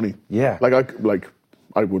lot of money. Yeah.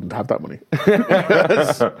 I wouldn't have that money.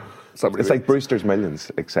 It's like Brewster's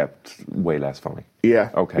Millions, except way less funny. Yeah.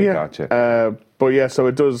 Okay, yeah. gotcha. But yeah, so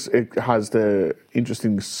it has the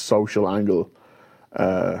interesting social angle,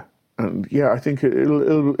 and And yeah, I think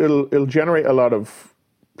it'll generate a lot of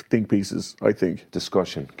think pieces, I think.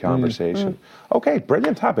 Discussion, conversation. Okay,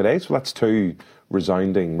 brilliant. Happy days. Well, that's 2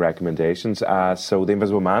 resounding recommendations. So The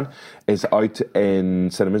Invisible Man is out in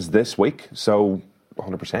cinemas this week. So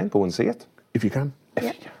 100% go and see it. If you can. If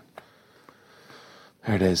you can.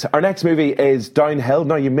 There it is. Our next movie is Downhill.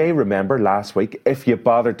 Now, you may remember last week, if you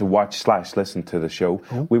bothered to watch / listen to the show,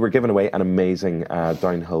 we were giving away an amazing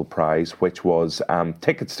Downhill prize, which was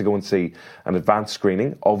tickets to go and see an advanced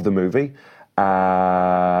screening of the movie.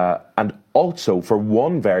 And also, for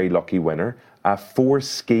one very lucky winner, 4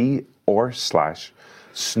 ski or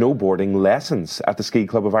 / snowboarding lessons at the Ski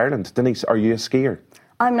Club of Ireland. Denise, are you a skier?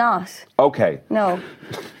 I'm not. Okay. No.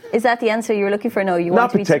 Is that the answer you were looking for? No, you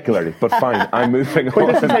Not want to particularly, but fine. I'm moving on.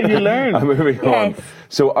 This is how you learn. I'm moving Yes. on.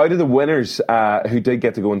 So out of the winners who did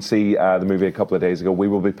get to go and see the movie a couple of days ago, we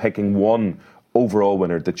will be picking one overall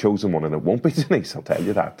winner, the chosen one, and it won't be Denise, I'll tell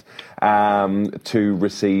you that, to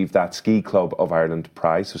receive that Ski Club of Ireland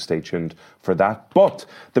prize, so stay tuned for that. But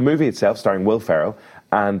the movie itself, starring Will Ferrell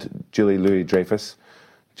and Julie Louis-Dreyfus,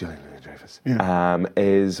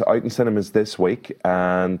 is out in cinemas this week.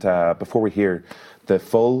 And before we hear the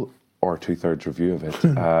full or 2/3 review of it,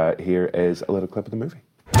 here is a little clip of the movie.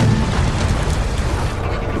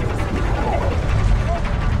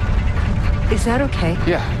 Is that okay?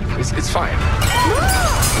 Yeah, it's fine.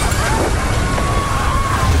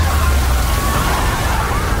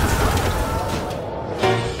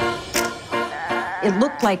 It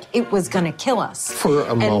looked like it was going to kill us. For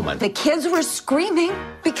a moment. The kids were screaming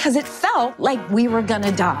because it felt like we were going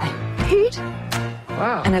to die. Pete?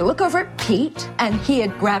 Wow. And I look over at Pete, and he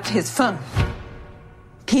had grabbed his phone.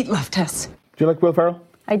 Pete left us. Do you like Will Ferrell?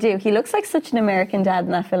 I do. He looks like such an American dad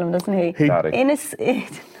in that film, doesn't he? Daddy.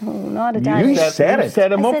 No, not a dad. You said it.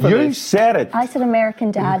 Set him up for You this. said it. I said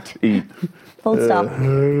American dad. Full stop.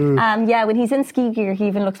 Yeah, when he's in ski gear, he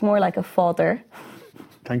even looks more like a father.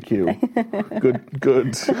 Thank you.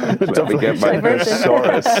 Good. Let me get my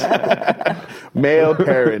thesaurus. Male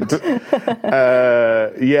parent.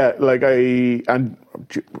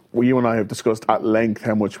 You and I have discussed at length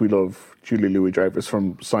how much we love Julie Louis-Dreyfus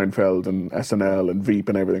from Seinfeld and SNL and Veep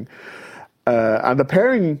and everything. And the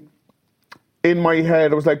pairing in my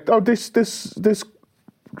head, I was like, oh, this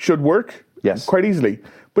should work quite easily.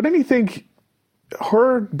 But then you think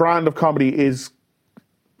her brand of comedy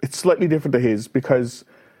it's slightly different to his, because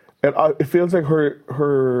it feels like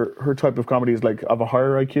her type of comedy is like of a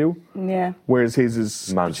higher IQ. Yeah. Whereas his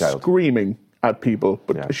is Man-child. screaming at people,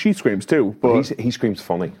 but she screams too. But he screams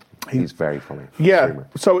funny. He's very funny. yeah. Screamer.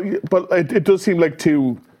 So, but it does seem like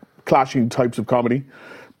 2 clashing types of comedy.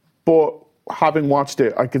 But having watched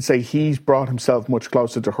it, I could say he's brought himself much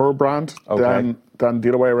closer to her brand than the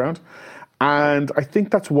other way around. And I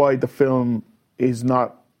think that's why the film is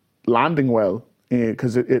not landing well,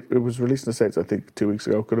 because it was released in the States, I think, 2 weeks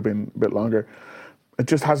ago. Could have been a bit longer. It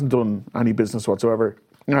just hasn't done any business whatsoever.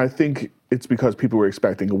 And I think it's because people were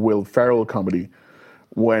expecting a Will Ferrell comedy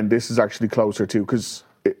when this is actually closer to, because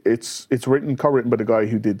it's co-written by the guy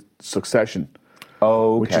who did Succession.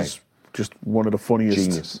 Oh, okay. Which is just one of the funniest.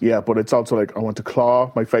 Genius. Yeah, but it's also like, I want to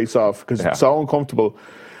claw my face off because it's so uncomfortable.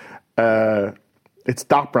 It's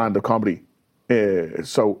that brand of comedy.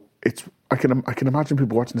 So I can imagine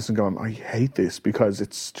people watching this and going, I hate this, because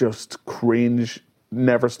it's just cringe,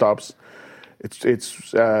 never stops. It's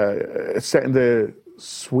set in the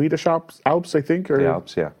Swedish Alps, I think. Or the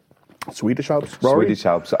Alps, yeah. Swedish Alps? Rory? Swedish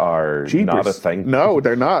Alps are not a thing. No,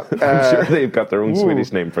 they're not. I'm sure they've got their own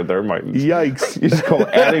Swedish name for their mountains. Yikes. You just call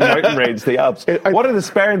any mountain range the Alps. What are the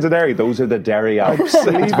Sperrins and Derry? Those are the Derry Alps. I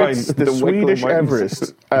believe it's the Swedish Mountains.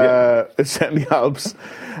 Everest. It's set in the Alps.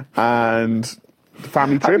 And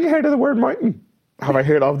family trip. Have you heard of the word mountain? Have I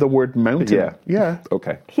heard of the word mountain? Yeah. Yeah.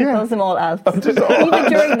 Okay. He calls them all Alps.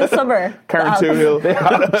 Even during the summer. Carrantoohill. The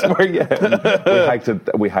Alps,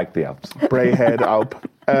 we hiked the Alps. Brayhead Alp.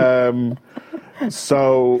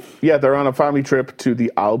 So, yeah, they're on a family trip to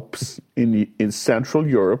the Alps in Central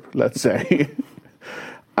Europe, let's say.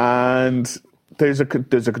 And there's a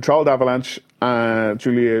controlled avalanche.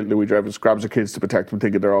 Julia Louis-Dreyfus grabs her kids to protect them,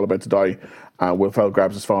 thinking they're all about to die. Will Ferrell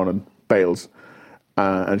grabs his phone and bails.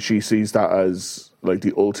 And she sees that as like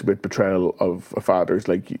the ultimate betrayal of a father. It's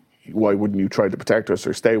like, why wouldn't you try to protect us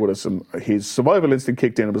or stay with us? And his survival instinct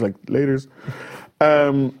kicked in and was like, laters.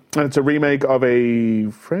 And it's a remake of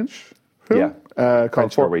a French film? Yeah.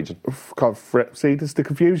 Called Norwegian. See, this is the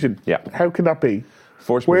confusion. Yeah. How can that be?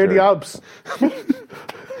 Force Where are majeure. the Alps?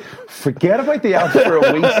 Forget about the Alps for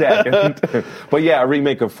a wee second. But yeah, a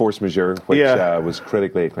remake of Force Majeure, which was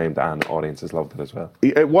critically acclaimed and audiences loved it as well.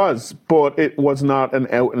 It was, but it was not an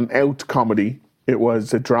out-and-out comedy. It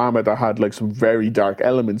was a drama that had like some very dark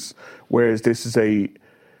elements, whereas this is a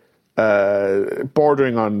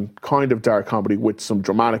bordering on kind of dark comedy with some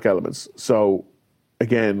dramatic elements. So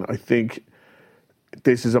again, I think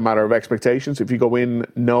this is a matter of expectations. If you go in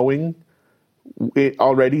knowing it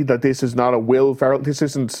already that this is not a Will Ferrell, this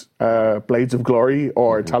isn't Blades of Glory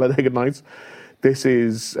or Talladega Nights. This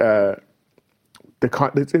is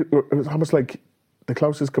it's almost like the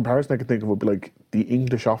closest comparison I can think of would be like the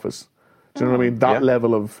English Office. Do you know what I mean? That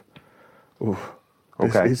level of.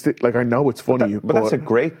 Okay. Like I know it's funny, but that's a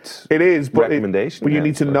great recommendation. But you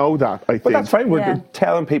need to know that. I think. But that's fine. We're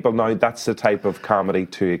telling people now that's the type of comedy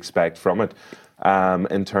to expect from it.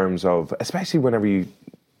 In terms of, especially whenever you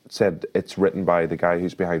said it's written by the guy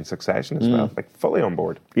who's behind Succession as well, like fully on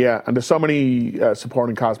board. Yeah, and there's so many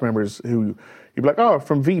supporting cast members who you'd be like, oh,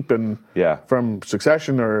 from Veep and from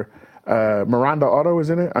Succession, or Miranda Otto is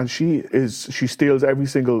in it, and she steals every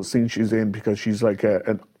single scene she's in because she's like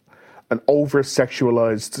an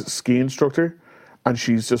over-sexualized ski instructor, and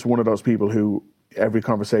she's just one of those people who every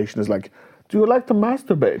conversation is like, do you like to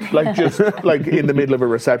masturbate? Like just like in the middle of a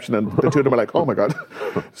reception, and the two of them are like, oh my God.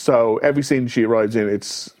 So every scene she arrives in,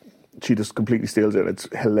 she just completely steals it. It's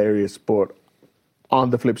hilarious. But on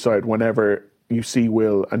the flip side, whenever you see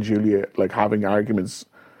Will and Julia like having arguments,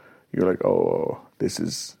 you're like, oh,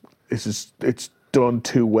 it's done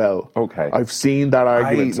too well. Okay. I've seen that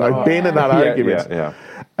argument. I've been in that argument.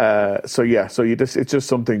 So it's just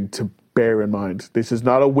something to bear in mind. This is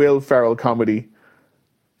not a Will Ferrell comedy,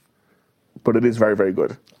 but it is very, very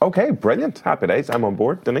good. Okay, brilliant. Happy days. I'm on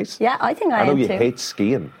board. Denise? Yeah, I think I am too. I know you hate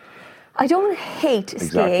skiing. I don't hate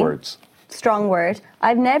Exact skiing. words. Strong word.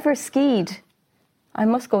 I've never skied. I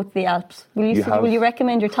must go to the Alps. Will you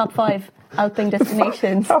recommend your top 5 Alpine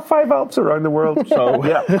destinations? Top 5 Alps around the world. So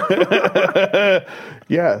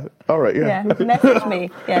yeah. All right. Yeah. Message me.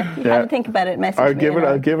 Yeah. Have a think about it. Message I'll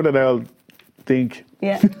me. give it an L. Think.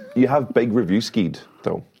 Yeah. You have big review skied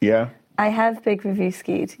though. Yeah. I have big review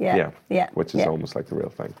skied. Yeah. Which is almost like the real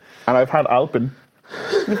thing. And I've had Alpine.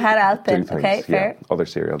 You've had Alpine. Okay, fair. Other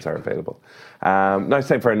cereals are available. Now it's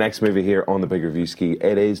time for our next movie here on the Big Reviewski.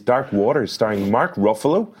 It is Dark Waters, starring Mark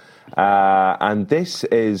Ruffalo. And this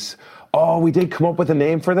is... Oh, we did come up with a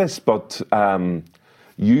name for this, but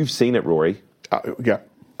you've seen it, Rory. Yeah.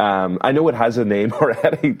 I know it has a name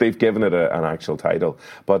already. They've given it an actual title.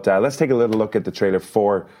 But let's take a little look at the trailer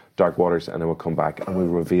for Dark Waters, and then we'll come back and we'll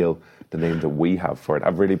reveal the name that we have for it.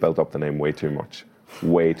 I've really built up the name way too much.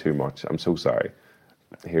 Way too much. I'm so sorry.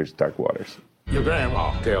 Here's Dark Waters. Your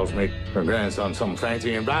grandma tells me her grandson's some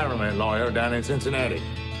fancy environment lawyer down in Cincinnati.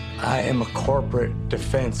 I am a corporate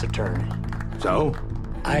defense attorney. So?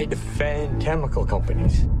 I defend chemical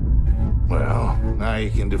companies. Well, now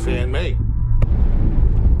you can defend me.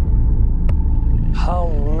 How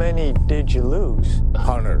many did you lose?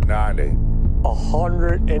 190.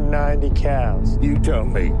 190 cows. You tell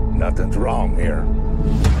me nothing's wrong here.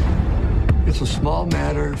 It's a small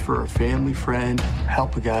matter for a family friend.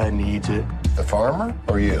 Help a guy who needs it. The farmer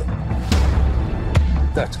or you?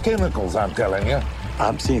 That's chemicals, I'm telling you.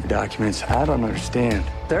 I'm seeing documents I don't understand.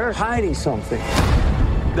 They're hiding something.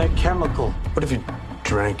 That chemical. What if you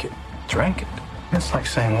drank it? Drank it? It's like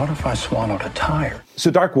saying, what if I swallowed a tire?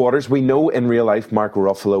 So Dark Waters, we know in real life Mark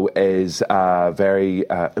Ruffalo is very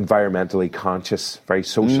environmentally conscious, very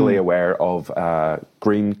socially aware of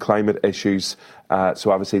green climate issues.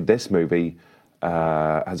 So obviously this movie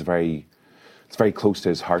it's very close to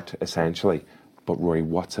his heart, essentially. But Rory,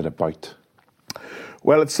 what's it about?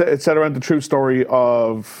 Well, it's set around the true story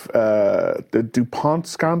of the DuPont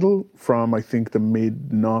scandal from, I think, the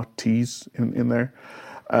mid-noughties in there.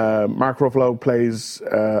 Mark Ruffalo plays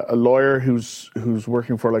a lawyer who's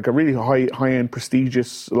working for like a really high-end,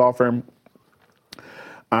 prestigious law firm.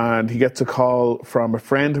 And he gets a call from a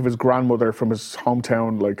friend of his grandmother from his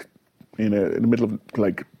hometown, like in the middle of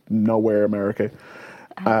like nowhere, America.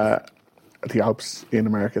 The Alps in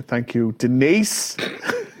America. Thank you, Denise.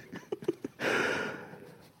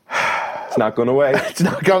 It's not going away. It's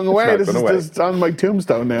not going away. This is just on my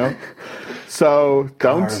tombstone now. So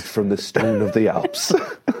don't. Carved from the stone of the Alps.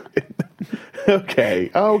 Okay.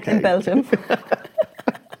 In Belgium.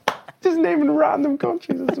 Just naming random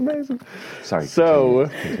countries. It's amazing. Sorry. So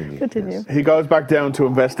Continue. He goes back down to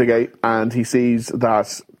investigate, and he sees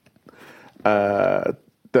that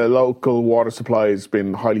the local water supply has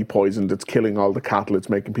been highly poisoned. It's killing all the cattle. It's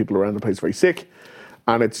making people around the place very sick.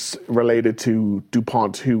 And it's related to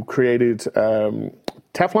DuPont, who created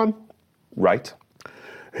Teflon. Right.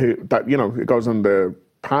 It goes on the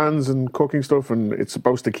pans and cooking stuff, and it's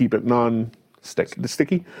supposed to keep it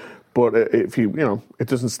non-sticky. But if it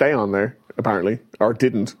doesn't stay on there, apparently, or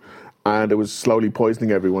didn't. and it was slowly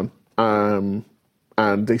poisoning everyone. And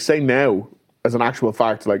they say now, as an actual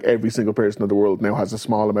fact, like every single person in the world now has a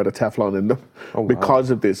small amount of Teflon in them because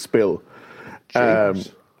of this spill.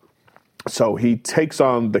 So he takes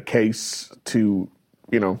on the case to,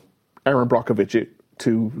 Aaron Brockovich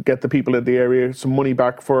to get the people in the area some money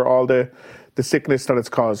back for all the sickness that it's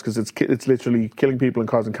caused, because it's literally killing people and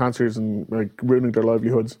causing cancers and like ruining their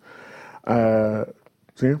livelihoods. So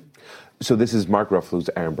this is Mark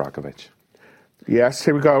Ruffalo's Aaron Brockovich. Yes,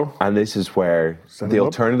 here we go. And this is where the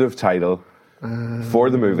alternative title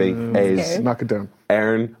for the movie is knock it down.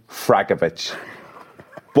 Aaron Frackovich.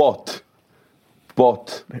 But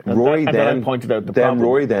Rory then pointed out the then problem.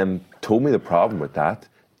 Rory then told me the problem with that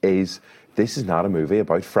is this is not a movie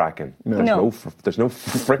about fracking. No. There's no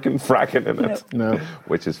frickin' fracking in it. No.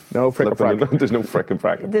 Which is no frickin' fracking. There's no frickin'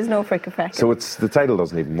 fracking. There's no frickin' fracking. So the title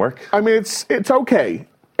doesn't even work. I mean, it's okay.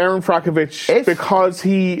 Aaron Frackovich,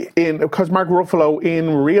 because Mark Ruffalo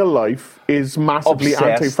in real life is massively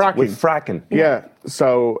Obsessed anti-fracking. with fracking. Yeah.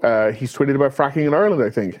 So he's tweeted about fracking in Ireland, I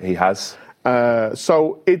think. He has.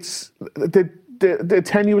 So it's the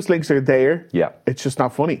tenuous links are there. Yeah. It's just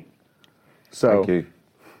not funny. So thank you.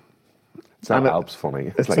 It's not Alps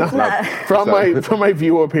funny. It's not. From my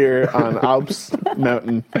view up here on Alps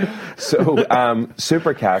Mountain. So,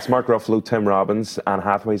 Supercast, Mark Ruffalo, Tim Robbins, Anne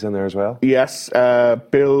Hathaway's in there as well. Yes,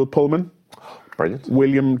 Bill Pullman. Brilliant.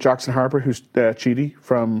 William Jackson Harper, who's Chidi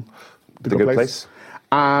from The Good Place.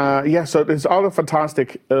 So it's all a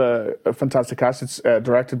fantastic cast. It's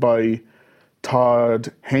directed by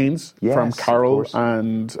Todd Haynes from Carol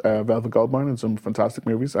and Velvet Goldmine and some fantastic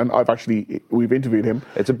movies. And we've interviewed him.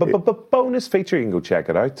 It's a bonus feature. You can go check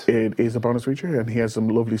it out. It is a bonus feature, and he has some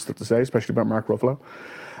lovely stuff to say, especially about Mark Ruffalo.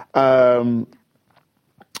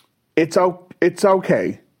 It's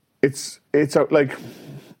okay. It's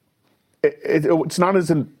not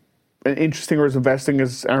as interesting or as investing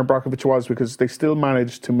as Aaron Brockovich was, because they still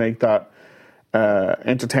managed to make that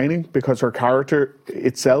entertaining, because her character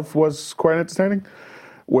itself was quite entertaining,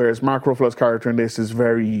 whereas Mark Ruffalo's character in this is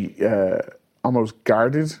very almost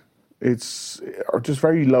guarded. It's just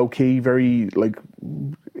very low key, very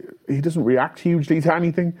he doesn't react hugely to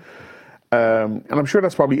anything, and I'm sure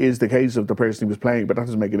that's probably is the case of the person he was playing, but that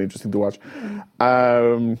doesn't make it interesting to watch.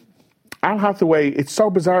 Anne Hathaway, it's so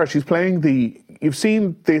bizarre. She's playing you've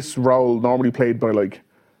seen this role normally played by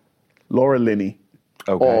Laura Linney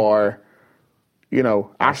or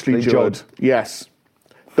Ashley Judd. Yes.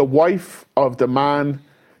 The wife of the man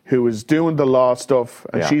who is doing the law stuff,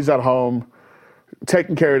 and she's at home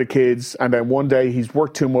taking care of the kids, and then one day he's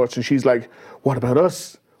worked too much and she's like, what about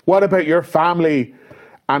us? What about your family?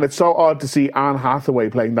 And it's so odd to see Anne Hathaway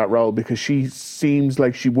playing that role, because she seems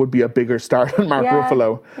like she would be a bigger star than Mark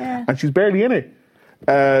Ruffalo. Yeah. And she's barely in it.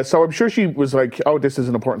 So I'm sure she was like, oh, this is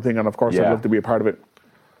an important thing, and of course I'd love to be a part of it.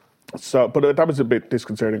 So, but that was a bit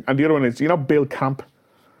disconcerting. And the other one is, Bill Camp.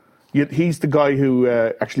 He's the guy who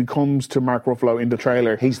actually comes to Mark Ruffalo in the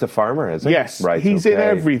trailer. He's the farmer, isn't he? Yes, right. He's in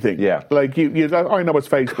everything. Yeah, I know his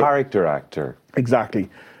face. Character actor. Exactly.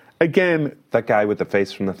 Again, that guy with the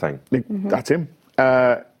face from the thing. That's him.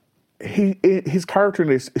 His character in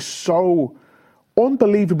this is so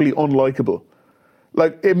unbelievably unlikable.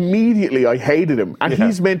 Immediately, I hated him, and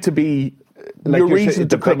he's meant to be your reason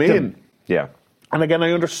to come in. Yeah. And again,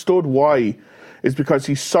 I understood why. It's because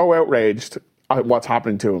he's so outraged at what's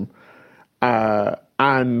happening to him.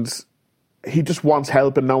 And he just wants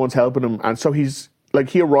help and no one's helping him. And so he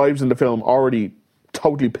arrives in the film already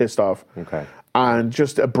totally pissed off. Okay. And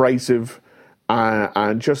just abrasive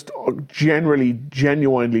and just genuinely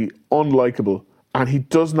unlikable. And he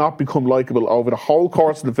does not become likable over the whole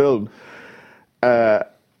course of the film.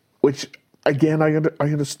 Which, again, I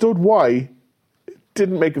understood why. It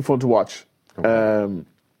didn't make it fun to watch. Okay.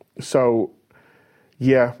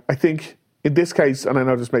 I think in this case, and I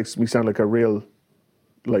know this makes me sound like a real,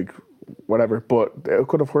 whatever, but it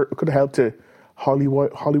could have helped to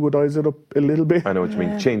Hollywoodize it up a little bit. I know what you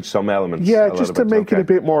mean. Change some elements. Yeah, just to make it a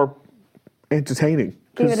bit more entertaining.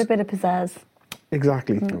 Give it a bit of pizzazz.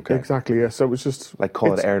 Exactly. Okay. Exactly. Yeah. So it was just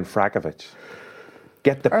call it Aaron Frackovich.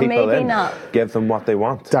 Get the people maybe in. Not. Give them what they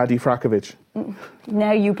want. Daddy Frackovich.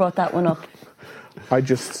 Now you brought that one up.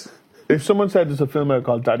 If someone said there's a film out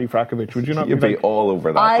called Daddy Frackovich, would you not? You'd be all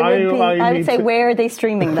over that. I would say, where are they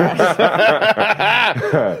streaming that?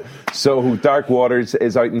 So, Dark Waters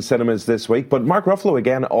is out in cinemas this week, but Mark Ruffalo,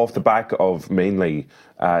 again, off the back of mainly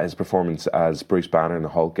his performance as Bruce Banner and the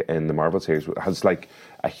Hulk in the Marvel series, has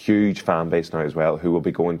a huge fan base now as well, who will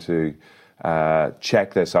be going to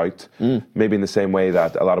check this out. Maybe in the same way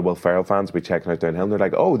that a lot of Will Ferrell fans will be checking out Downhill, and they're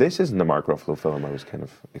like, oh, this isn't the Mark Ruffalo film I was kind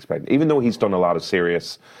of expecting. Even though he's done a lot of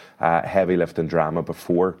serious, heavy lifting drama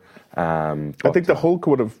before. I think the Hulk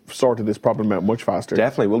would have sorted this problem out much faster.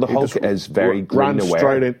 Definitely. Well, the Hulk is very green aware.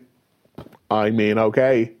 Straight in. I mean,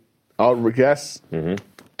 okay. I'll guess.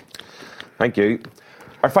 Thank you.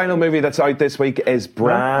 Our final movie that's out this week is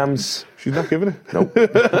Brahms. She's not giving it. No.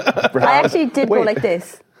 I actually did go like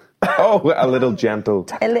this. Oh, a little gentle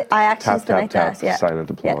I actually tap, did like tap, that. Yeah.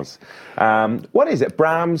 silent applause. What is it?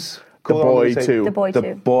 Brahms? The Boy 2. The Boy 2.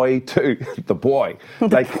 The Boy 2. The Boy.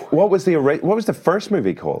 Like, what was the first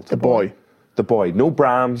movie called? The Boy. The Boy. No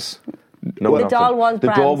Brahms. No, the doll was the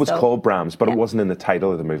Brahms. doll was though. called Brahms, but it wasn't in the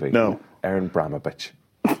title of the movie. No. Aaron Bramovich.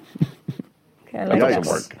 Okay, That doesn't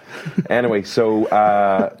work. Anyway, so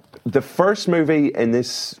the first movie in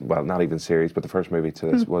this, well, not even series, but the first movie to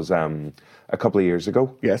this was a couple of years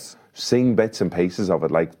ago. Yes. Seen bits and pieces of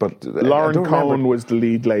it, like, but Lauren Cohen was the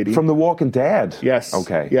lead lady from The Walking Dead. Yes.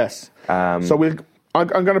 Okay. Yes. So I'm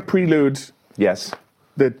going to prelude. Yes.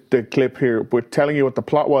 The clip here, but telling you what the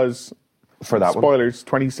plot was. For that spoilers,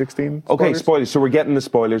 2016. Okay, spoilers. So we're getting the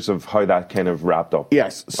spoilers of how that kind of wrapped up.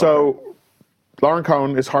 Yes. So Lauren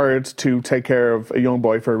Cohen is hired to take care of a young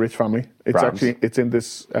boy for a rich family. It's Brahms. it's in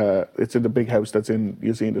the big house that's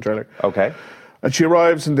you see in the trailer. Okay. And she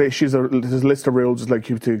arrives and there's a list of rules, like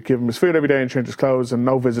you have to give him his food every day and change his clothes and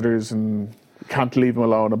no visitors and can't leave him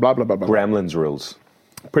alone and blah, blah, blah, blah. Gremlins rules.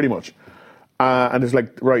 Pretty much. And there's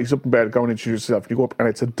like, right, he's up in bed, go and introduce yourself. You go up and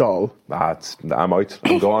it's a doll. I'm out.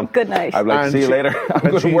 I'm gone. Good night. I'm like, see you later.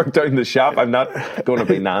 I'm going to work down the shop. I'm not going to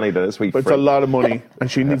be nanny to this week. But it's a lot of money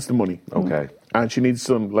and she needs the money. Okay. And she needs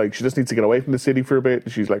she just needs to get away from the city for a bit.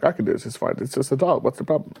 And she's like, I can do this, it's fine. It's just a doll. What's the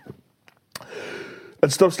problem?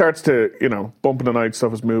 And stuff starts to, bump in the night,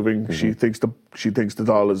 stuff is moving. Mm-hmm. She thinks the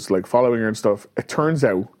doll is like following her and stuff. It turns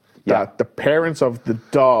out that the parents of the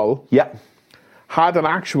doll had an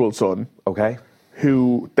actual son. Okay.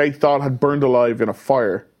 Who they thought had burned alive in a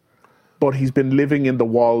fire, but he's been living in the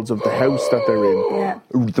walls of the house that they're in. Yeah.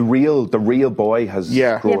 The real boy has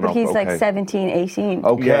grown up. Yeah, but he's like 17, 18.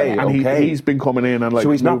 Okay, and okay. he's been coming in and like.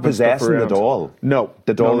 So he's not moving stuff possessing the around. doll? No.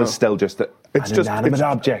 The doll No. is still just an inanimate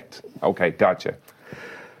object. Okay, gotcha.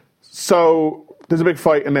 So there's a big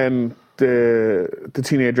fight and then the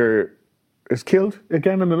teenager is killed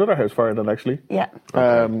again in another house fire then actually. Yeah.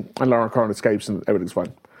 And Lauren Cohen escapes and everything's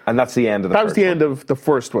fine. And that's the end of the That was the end of the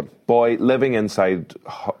first one. Boy living inside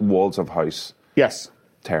walls of house. Yes.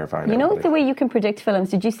 Terrifying. You know the way you can predict films?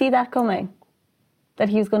 Did you see that coming? That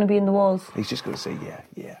he was going to be in the walls? He's just going to say,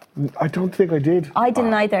 yeah. I don't think I did. I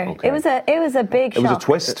didn't either. Okay. It was a big shock. It was a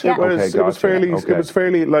twist? Yeah. It was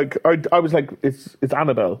fairly like, I was like, it's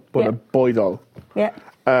Annabelle, but a boy doll. Yeah.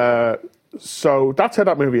 So that's how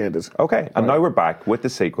that movie ended. Okay, and now we're back with the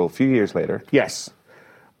sequel a few years later. Yes.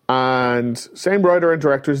 And same writer and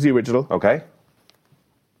director as the original. Okay.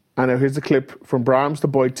 And now here's the clip from Brahms, The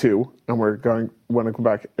Boy 2, and we're going, when I come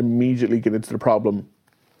back, immediately get into the problem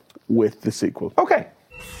with the sequel. Okay.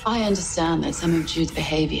 I understand that some of Jude's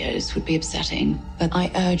behaviors would be upsetting, but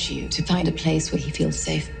I urge you to find a place where he feels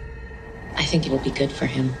safe. I think it will be good for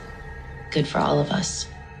him. Good for all of us.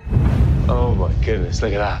 Oh my goodness,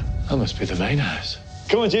 look at that. That must be the main house.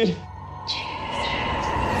 Come on, Jude.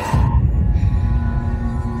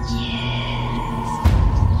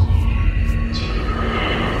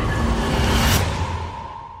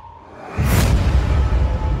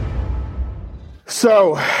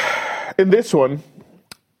 So, in this one,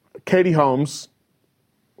 Katie Holmes,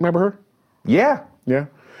 remember her? Yeah. Yeah.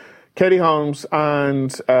 Katie Holmes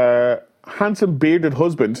and handsome bearded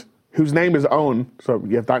husband, whose name is Owen, so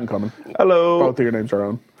you have that in common. Hello. Both of your names are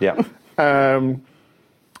Owen. Yeah.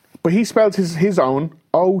 But he spells his own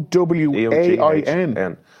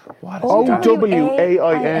O-W-A-I-N. What?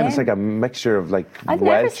 O-W-A-I-N. It's like a mixture of like I've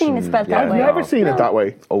Welsh never seen it spelled and- that way. I've never seen it that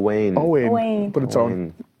way. Owain. Owain. But it's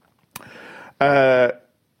Owen.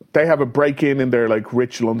 They have a break-in in their like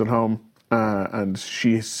rich London home, and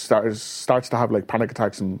she starts to have like panic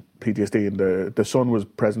attacks and PTSD. And the son was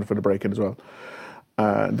present for the break-in as well.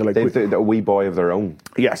 They're like, They've a wee boy of their own.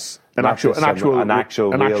 yes, an Not actual just an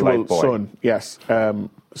actual real-life boy. son. Yes.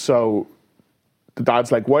 So the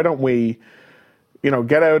dad's like, why don't we,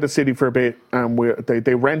 get out of the city for a bit, and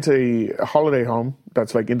they rent a holiday home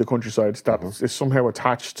that's like in the countryside that is somehow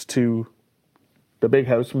attached to the big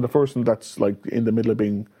house from the first one that's like in the middle of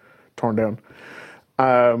being torn down.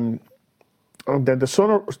 And then the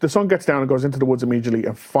son gets down and goes into the woods immediately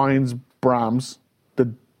and finds Brahms,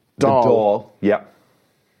 the doll. Yeah.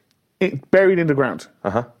 Buried in the ground.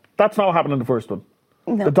 Uh-huh. That's not what happened in the first one.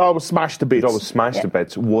 No. The doll was smashed to bits. The doll was smashed to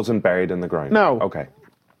bits, wasn't buried in the ground. No. Okay.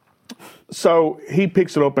 So he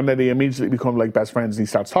picks it up and then they immediately become like best friends and he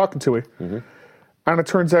starts talking to it. Mm-hmm. And it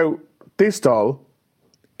turns out this doll,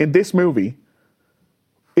 in this movie,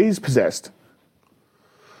 is possessed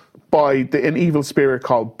by an evil spirit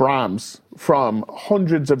called Brahms from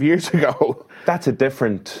hundreds of years ago. That's a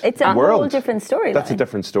different It's a world. whole different story. That's a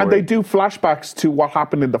different story. And they do flashbacks to what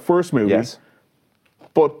happened in the first movie, Yes.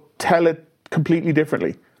 but tell it completely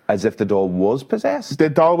differently. As if the doll was possessed? The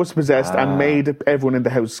doll was possessed and made everyone in the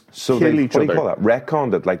house So kill they, each what do other. you call that?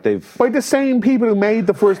 Retconned it, like they've... By the same people who made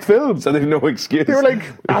the first film. So they've no excuse. They were like,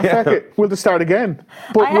 fuck it, we'll just start again.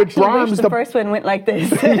 But I with actually Brahms, wish the first one went like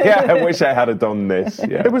this. Yeah, I wish I had done this.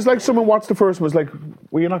 Yeah. It was like someone watched the first one and was like,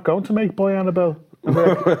 were you not going to make Boy Annabelle? And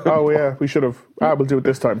they're like, oh yeah, we should have. We'll do it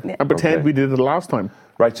this time. And pretend we did it the last time.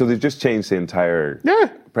 Right, so they've just changed the entire...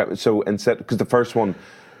 Yeah. So instead... Because the first one,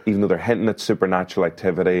 even though they're hinting at supernatural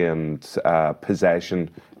activity and possession,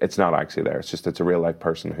 it's not actually there. It's a real life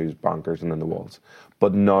person who's bonkers and in the walls.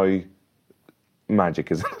 But now,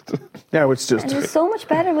 magic is it. Yeah, it's just... And it was so much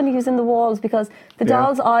better when he was in the walls because the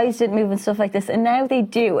doll's eyes didn't move and stuff like this, and now they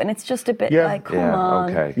do, and it's just a bit like, come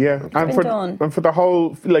on. Yeah, and for the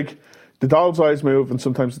whole, like, the doll's eyes move and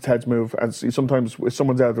sometimes its heads move, and sometimes if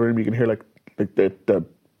someone's out of the room, you can hear, like the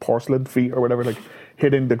porcelain feet or whatever, like,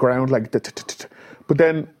 hitting the ground, like, but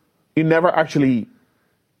then it never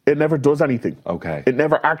does anything. Okay. It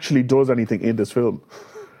never actually does anything in this film.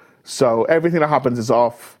 So everything that happens is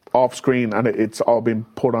off screen, and it's all been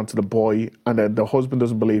put onto the boy, and then the husband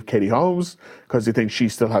doesn't believe Katie Holmes because he thinks she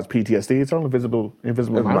still has PTSD. It's all invisible man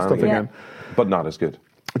stuff again. But not as good.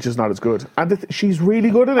 Which is not as good. And she's really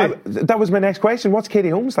good at it. That was my next question. What's Katie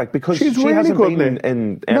Holmes like? Because she's she really hasn't good been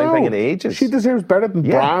in anything in ages. She deserves better than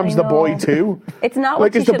Brahms, the boy, too. It's not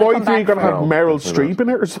like, what is the boy 3 going to have Meryl Streep in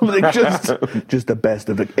it or something? Just the best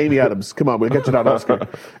of it. Amy Adams, come on, we'll get you that Oscar.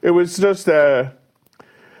 It was just,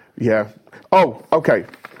 yeah. Oh, okay.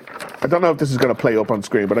 I don't know if this is going to play up on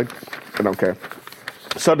screen, but I don't care.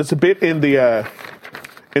 So there's a bit in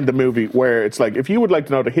the movie where it's like, if you would like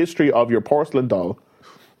to know the history of your porcelain doll,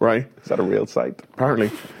 right? Is that a real site? Apparently.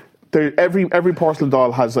 Every porcelain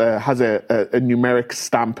doll has a numeric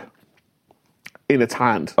stamp in its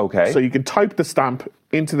hand. Okay. So you can type the stamp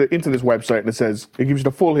into this website, and it gives you the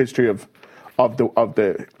full history of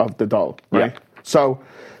the doll. Right. Yeah. So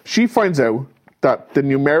she finds out that the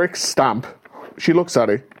numeric stamp. She looks at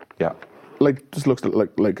it. Yeah. Just looks at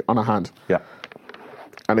it like on a hand. Yeah.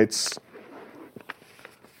 And it's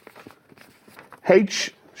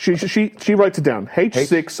H. She writes it down.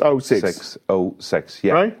 H606. 606.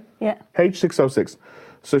 Yeah. Right? Yeah. H606.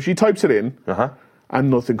 So she types it in, and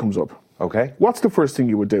nothing comes up. Okay. What's the first thing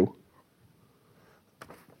you would do?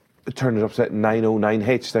 Turn it upside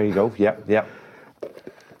 909H. There you go. Yeah. Yeah.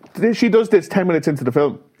 She does this 10 minutes into the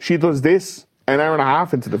film. She does this an hour and a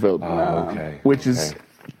half into the film. Oh, okay. Which is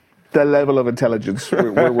the level of intelligence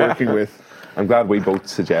we're working with. I'm glad we both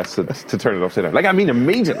suggested to turn it upside down. Like, I mean,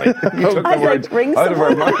 immediately. You took I the words said, ring out of our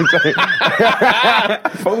someone.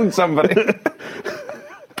 minds. Phone somebody.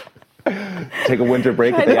 Take a winter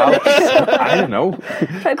break at the Alps. I don't know.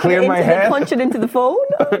 Clear my head. Punch it into the phone.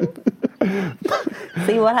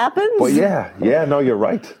 See what happens. But yeah, no, you're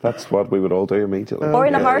right. That's what we would all do immediately. Or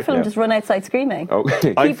in a horror film, just run outside screaming.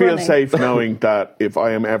 Okay. I feel running. safe knowing that if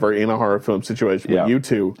I am ever in a horror film situation with you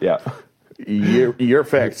two, you're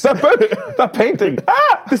fixed. That painting.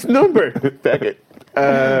 This number. Back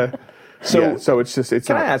it. So it's just.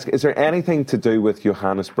 Can I ask, is there anything to do with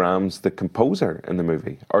Johannes Brahms, the composer, in the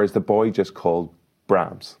movie, or is the boy just called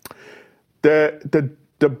Brahms? The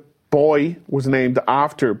boy was named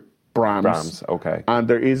after Brahms. Okay. And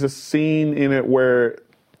there is a scene in it where,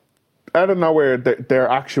 out of nowhere, their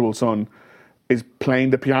actual son is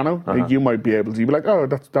playing the piano. Like, you might be able to be like, oh,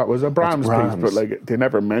 that was a Brahms piece, but like they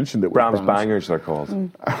never mentioned it was Brahms Brahms. Bangers, they're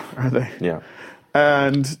called. Are they? Yeah.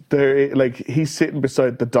 And he's sitting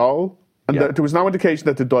beside the doll. And there was no indication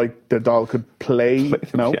that the doll could play.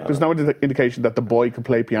 No, there's no indication that the boy could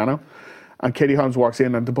play piano. And Katie Holmes walks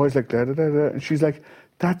in, and the boy's like, da da da da, and she's like,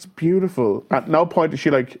 "That's beautiful." At no point is she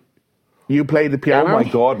like, "You play the piano." Oh my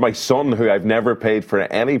God, my son, who I've never paid for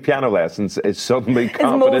any piano lessons, is suddenly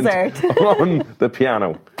competent on the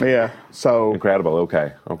piano. Yeah, so incredible.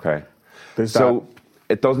 Okay. So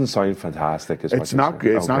it doesn't sound fantastic. It's not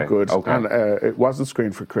good. It's not good. Okay. And it wasn't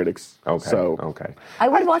screened for critics. Okay. I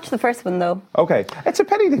would watch the first one though. Okay. It's a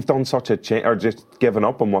pity they've done such a change, or just given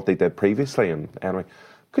up on what they did previously. And anyway,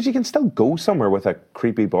 because you can still go somewhere with a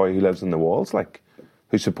creepy boy who lives in the walls. Like,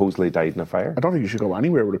 who supposedly died in a fire. I don't think you should go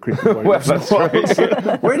anywhere with a creepy boy. Well, that's right.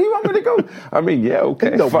 Where do you want me to go? I mean, yeah,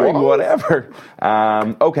 okay, fine, whatever.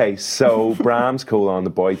 Okay, so Bram's cool on The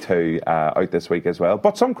Boy 2 out this week as well.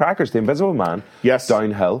 But some crackers, The Invisible Man, yes,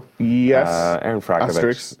 Downhill, yes, Aaron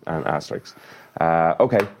Frackovich, and Asterix.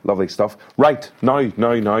 Okay, lovely stuff. Right,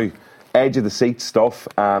 now. Edge of the seat stuff.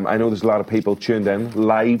 I know there's a lot of people tuned in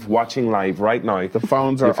watching live right now. The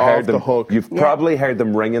phones are off the hook. You've probably heard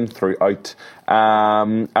them ringing throughout.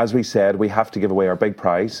 As we said, we have to give away our big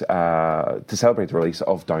prize to celebrate the release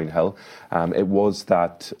of Downhill. It was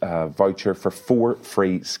that voucher for 4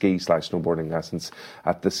 free ski/snowboarding lessons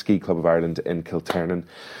at the Ski Club of Ireland in Kilternan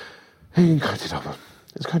in County Dublin.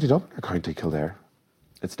 Is County Dublin or County Kildare?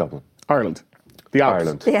 It's Dublin. Ireland. The Alps.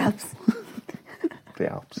 Ireland. The Alps. The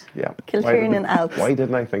Alps, yeah. Kilternan Alps. Why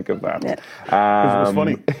didn't I think of that? Yeah. It was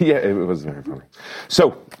funny. Yeah, it was very funny.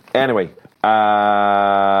 So, anyway,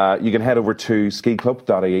 you can head over to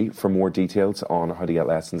skiclub.ie for more details on how to get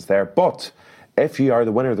lessons there. But if you are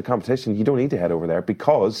the winner of the competition, you don't need to head over there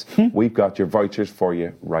because we've got your vouchers for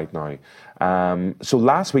you right now. So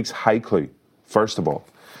last week's high clue, first of all,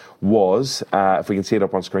 was, if we can see it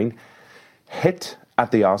up on screen, hit at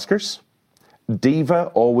the Oscars.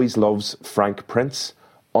 Diva always loves Frank Prince,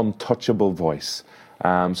 untouchable voice.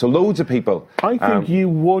 So loads of people. I think you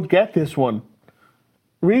would get this one.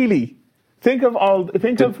 Really, think of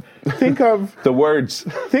the words.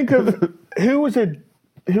 Think of who's a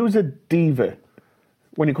diva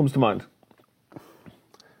when it comes to mind.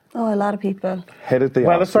 Oh, a lot of people. Hit at the Oscars.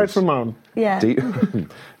 Well, aside from mine. Yeah.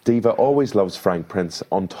 Diva always loves Frank Prince,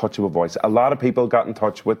 untouchable voice. A lot of people got in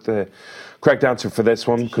touch with the correct answer for this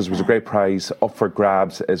one because it was a great prize up for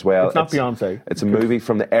grabs as well. It's not Beyonce. It's a movie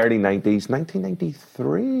from the early 90s,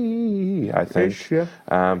 1993, I think. Ish, yeah.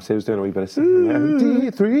 So I was doing a wee bit of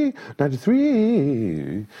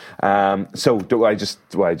 93. So do I just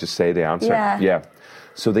say the answer? Yeah.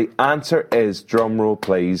 So the answer is, drum roll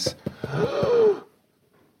please,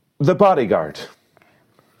 The Bodyguard.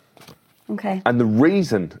 Okay. And the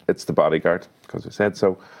reason it's The Bodyguard, because we said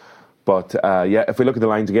so. But if we look at the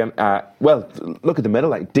lines again, look at the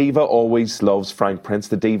middle line. Diva always loves Frank Prince.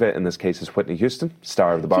 The diva in this case is Whitney Houston,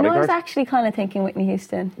 star of The Bodyguard. I was actually kind of thinking Whitney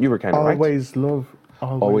Houston. You were kind of right. Always love,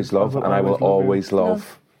 and I will always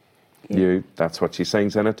love you. That's what she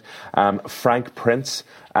sings in it. Frank Prince,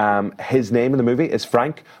 his name in the movie is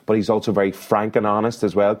Frank, but he's also very frank and honest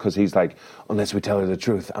as well, because he's like, unless we tell her the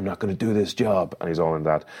truth, I'm not going to do this job, and he's all in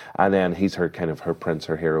that. And then he's her prince,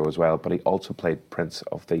 her hero as well, but he also played Prince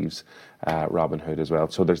of Thieves, Robin Hood as well.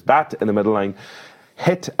 So there's that in the middle line.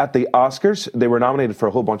 Hit at the Oscars. They were nominated for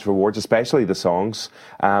a whole bunch of awards, especially the songs,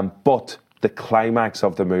 but the climax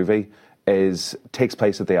of the movie takes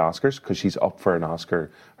place at the Oscars because she's up for an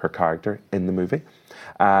Oscar, her character in the movie,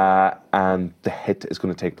 and the hit is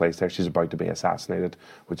going to take place there. She's about to be assassinated,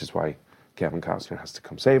 which is why Kevin Costner has to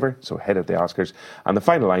come save her. So hit at the Oscars. And the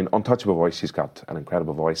final line, untouchable voice. She's got an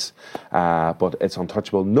incredible voice, but it's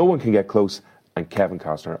untouchable. No one can get close. And Kevin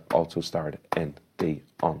Costner also starred in The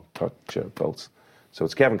Untouchables. So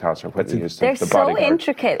it's Kevin Costner, Whitney Houston, They're The so Bodyguard.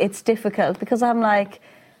 intricate. It's difficult because I'm like,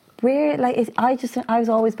 I was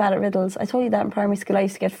always bad at riddles. I told you that in primary school. I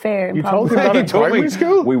used to get fair in told me that in primary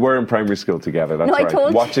school? We were in primary school together, that's No, I right.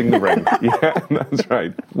 told you. Watching The Ring. Yeah, that's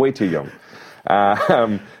right. Way too young.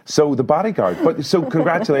 So The Bodyguard. So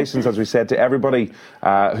congratulations, as we said, to everybody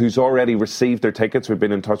who's already received their tickets. We've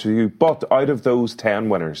been in touch with you. But out of those 10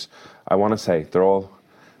 winners, I want to say they're all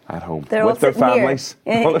at home with their families,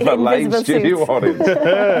 all of that live studio audience.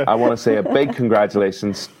 I want to say a big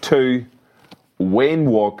congratulations to Wayne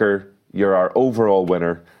Walker. You're our overall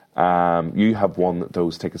winner. You have won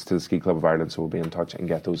those tickets to the Ski Club of Ireland, so we'll be in touch and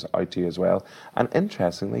get those out to you as well. And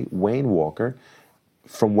interestingly, Wayne Walker,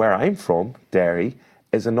 from where I'm from, Derry,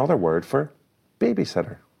 is another word for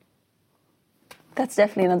babysitter. That's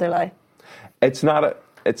definitely another lie. It's not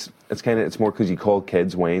it's more because you call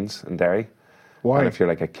kids Waynes in Derry. Why? And if you're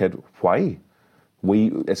like a kid, why?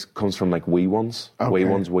 It comes from like wee ones. Okay.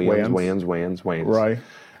 Waynes. Right.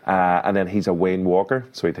 And then he's a Wayne Walker,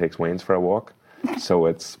 so he takes Waynes for a walk. So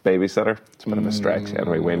it's babysitter. It's a bit of a stretch.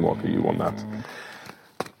 Anyway, Wayne Walker, you won that.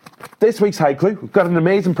 This week's High Clue, we've got an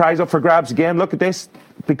amazing prize up for grabs again. Look at this.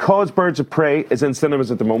 Because Birds of Prey is in cinemas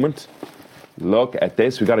at the moment, look at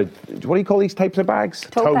this. We've got what do you call these types of bags?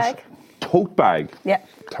 Tote bag. Tote bag. Yeah.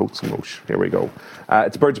 Totes and mosh. Here we go.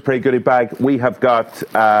 It's a Birds of Prey goodie bag. We have got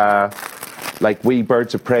like wee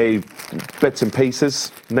Birds of Prey bits and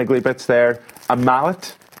pieces, niggly bits there. A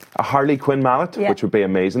mallet. A Harley Quinn mallet, which would be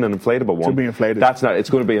amazing, an inflatable one. Should be inflated. That's not. It's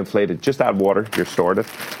going to be inflated. Just add water. You're stored it.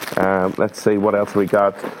 Let's see what else we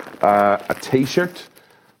got. A T-shirt.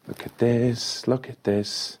 Look at this. Look at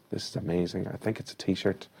this. This is amazing. I think it's a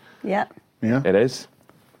T-shirt. Yeah. Yeah. It is.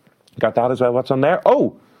 Got that as well. What's on there?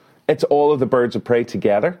 Oh, it's all of the birds of prey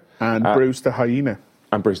together. And Bruce the hyena.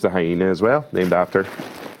 And Bruce the hyena as well, named after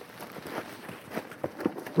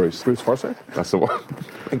Bruce. Bruce Forsyth? That's the one.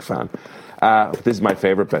 Big fan. This is my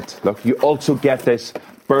favourite bit. Look, you also get this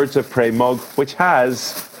Birds of Prey mug, which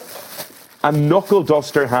has a knuckle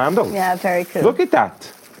duster handle. Yeah, very cool. Look at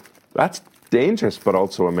that. That's dangerous, but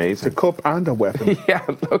also amazing. It's a cup and a weapon. Yeah,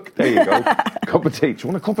 look, there you go. Cup of tea. Do you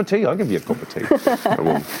want a cup of tea? I'll give you a cup of tea. I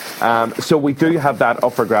won't. So we do have that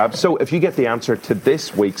up for grabs. So if you get the answer to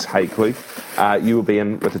this week's Haiku, you will be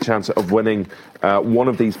in with a chance of winning one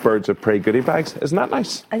of these Birds of Prey goodie bags. Isn't that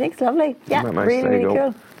nice? I think it's lovely. Yeah, Isn't that nice? really, There you really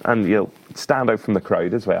go. cool. And you'll stand out from the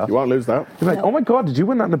crowd as well. You won't lose that. You're like, oh my God, did you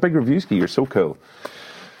win that in a big Reviewski? You're so cool.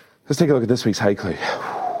 Let's take a look at this week's Haiku.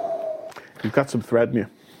 You've got some thread in you.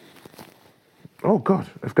 Oh, God,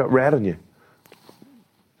 I've got red on you.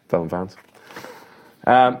 Film fans.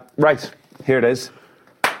 Right, here it is.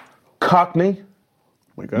 Cockney,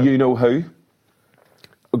 you know who.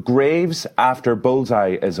 Graves after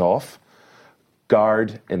bullseye is off.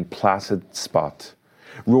 Guard in placid spot.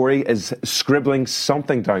 Rory is scribbling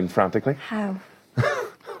something down frantically. How?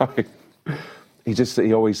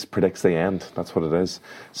 He always predicts the end. That's what it is.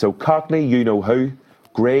 So Cockney, you know who.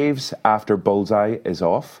 Graves after bullseye is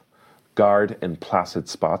off. Guard in placid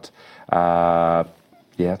spot. Yeah,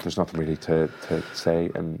 there's nothing really to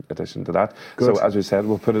say in addition to that. Good. So as we said,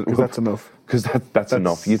 we'll put it. Because that's enough. Because that's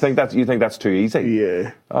enough. You think that's too easy?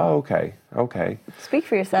 Yeah. Oh, okay. Speak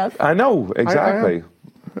for yourself. I know exactly.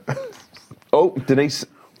 I Oh, Denise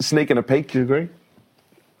sneaking a peek. Do you agree?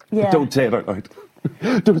 Yeah. Don't say it out loud.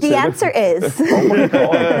 The answer is. Oh my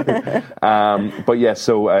God. But yeah,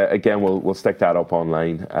 so again, we'll stick that up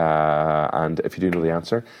online. And if you do know the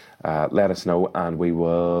answer, let us know, and we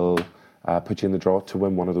will put you in the draw to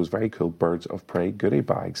win one of those very cool Birds of Prey goodie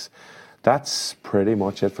bags. That's pretty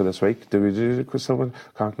much it for this week. Do we do someone?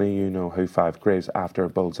 Cockney, you know who. 5 Graves after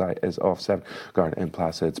bullseye is off. 7 Guard in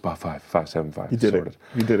placid spot. 5 7 5. You did it.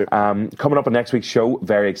 You did it. Coming up on next week's show,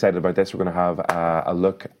 very excited about this. We're going to have a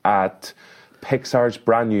look at Pixar's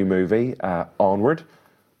brand new movie, Onward,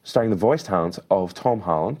 starring the voice talents of Tom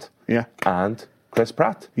Holland and Chris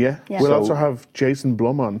Pratt. Yeah. We'll also have Jason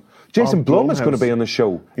Blum on. Jason Blum is going to be on the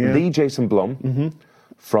show. Yeah. The Jason Blum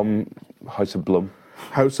from House of Blum.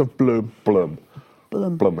 House of Bloom. Blum.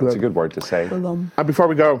 It's a good word to say. Blum. And before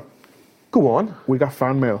we go, on. We got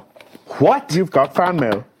fan mail. What? You've got fan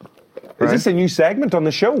mail. Is this a new segment on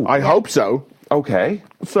the show? I hope so. Okay.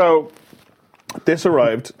 So this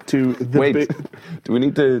arrived to the Wait, do we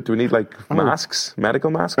need like masks, medical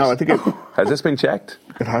masks? No, I think it has this been checked?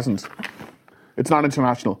 It hasn't. It's not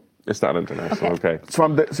international. It's not international. Okay. It's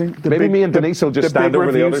from the Maybe big, me and Denise will just stand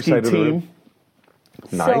over the other side of the room.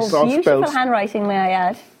 Nice. So beautiful handwriting, may I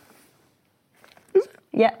add?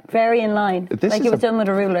 Yeah, very in line. This like is it was done with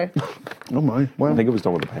a ruler. Oh my! Well, I think it was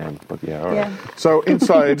done with a pen, but yeah. All right. Yeah. So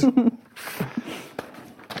inside,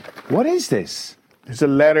 what is this? It's a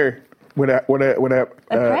letter with a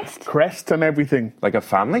crest? crest and everything, like a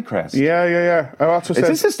family crest. Yeah. I also is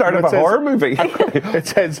this the start of a horror movie? It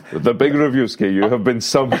says the Big Reviewski. You have been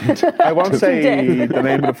summoned. I won't say the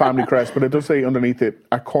name of the family crest, but it does say underneath it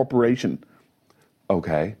a corporation.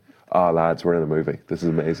 Okay. Oh, lads, we're in a movie. This is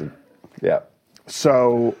amazing. Yeah.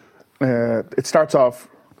 So it starts off.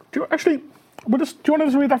 Do you want to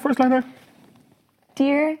just read that first line there?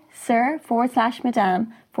 Dear Sir /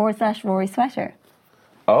 Madame / Rory Sweater.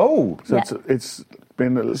 Oh, so it's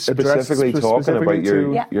been specifically talking about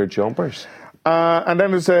your jumpers. And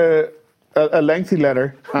then there's a lengthy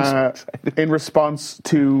letter in response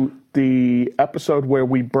to the episode where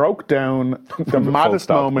we broke down the maddest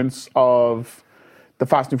moments of the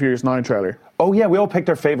Fast and Furious 9 trailer. Oh yeah, we all picked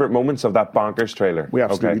our favourite moments of that bonkers trailer. We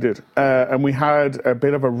absolutely did. And we had a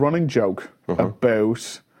bit of a running joke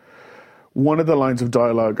about one of the lines of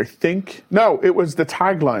dialogue, I think. No, it was the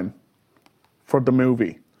tagline for the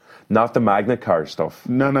movie. Not the Magna Car stuff.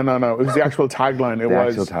 No. It was the actual tagline. It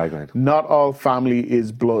was actual tagline. Not all family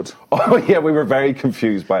is blood. Oh yeah, we were very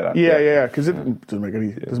confused by that. Yeah, because it doesn't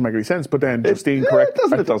make any sense. But then Justine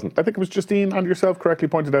correctly. It doesn't. I think it was Justine and yourself correctly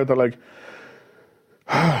pointed out that like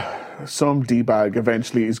some D-bag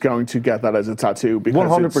eventually is going to get that as a tattoo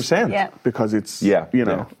because 100%. Because it's it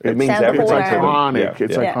means everything. It's iconic.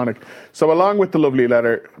 It's iconic. So along with the lovely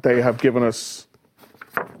letter, they have given us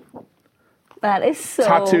that is so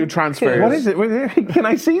tattoo transfers. Cool. What is it? Can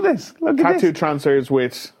I see this? Look at tattoo this. transfers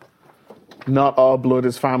with not all blood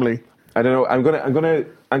is family. I don't know. I'm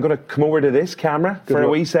gonna come over to this camera for a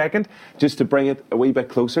wee second, just to bring it a wee bit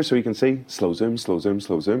closer so you can see. Slow zoom, slow zoom,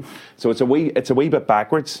 slow zoom. So it's a wee bit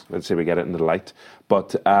backwards. Let's see if we get it in the light.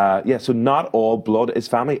 But yeah, so not all blood is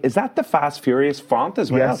family. Is that the Fast Furious font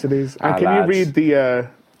as well? Yes, it is. And can you read the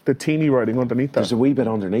teeny writing underneath that? There's a wee bit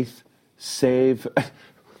underneath. Save.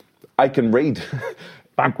 I can read.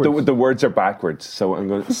 Backwards. The words are backwards. So I'm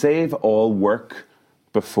going to save all work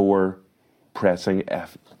before pressing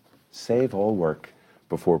F. Save all work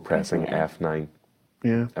before pressing F9.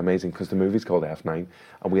 Yeah. Amazing, because the movie's called F9,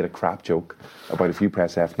 and we had a crap joke about if you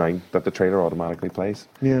press F9 that the trailer automatically plays.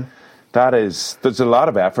 Yeah. There's a lot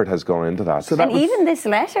of effort has gone into that. So even this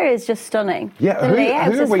letter is just stunning. Yeah,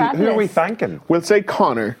 who are we thanking? We'll say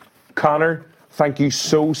Connor. Connor, thank you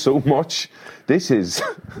so much. This is...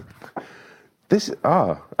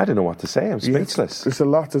 I don't know what to say. I'm speechless. There's a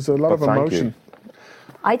lot of emotion.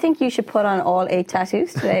 I think you should put on all 8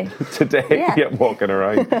 tattoos today. Yeah, walking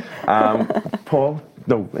around. Paul?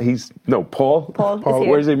 No, Paul. Paul,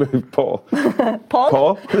 where's he moved? Paul.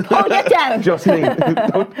 Paul, get down. Justine.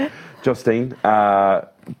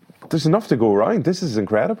 There's enough to go around. This is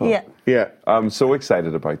incredible. Yeah. I'm so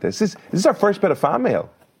excited about this. This is our first bit of fan mail.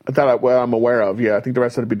 That I'm aware of. Yeah, I think the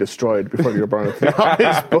rest had to be destroyed before you were burned. To be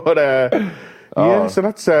honest, but yeah. So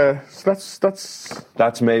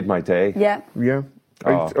that's made my day. Yeah. Yeah.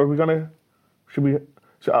 Are we gonna? Should we?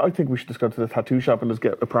 So I think we should just go to the tattoo shop and just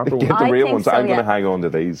get a proper one. Get the real ones. So, I'm going to hang on to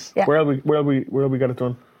these. Yeah. Where we get it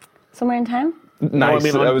done? Somewhere in town. Nice.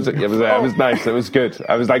 It was nice. It was good.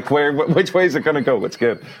 I was like, which way is it going to go? It's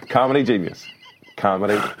good. Comedy genius. We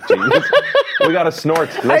got to snort.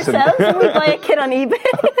 Listen. Ourselves, we buy a kit on eBay.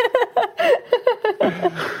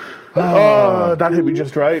 Oh, that hit me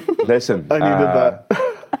just right. Listen, I needed that.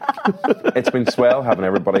 It's been swell having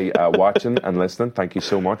everybody watching and listening. Thank you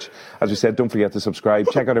so much. As we said, don't forget to subscribe.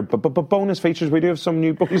 Check out our bonus features. We do have some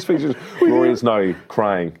new bonus features. Rory is now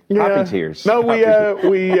crying. Yeah. Happy tears. No,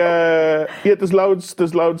 there's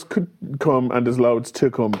loads could come and there's loads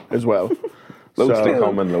to come as well. Loads to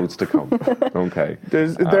come and loads to come. Okay.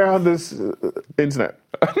 They're on this internet.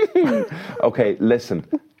 Okay, listen.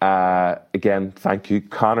 Again, thank you,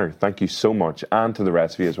 Connor. Thank you so much, and to the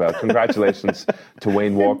rest of you as well. Congratulations to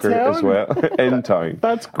Wayne Walker as well in town.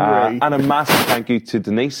 That's great. And a massive thank you to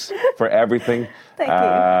Denise for everything. Thank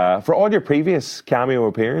you for all your previous cameo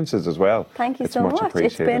appearances as well. Thank you it's so much.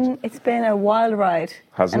 Appreciated. It's been a wild ride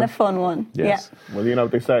and a fun one. Yes. Yeah. Well, you know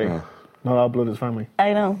what they say. Not all blood is family.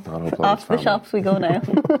 I know. Not all blood Off is the family. shops we go now.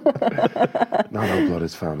 Not all blood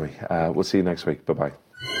is family. We'll see you next week. Bye-bye.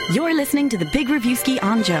 You're listening to the Big Reviewski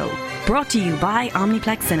on Joe, brought to you by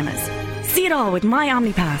Omniplex Cinemas. See it all with my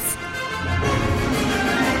OmniPass.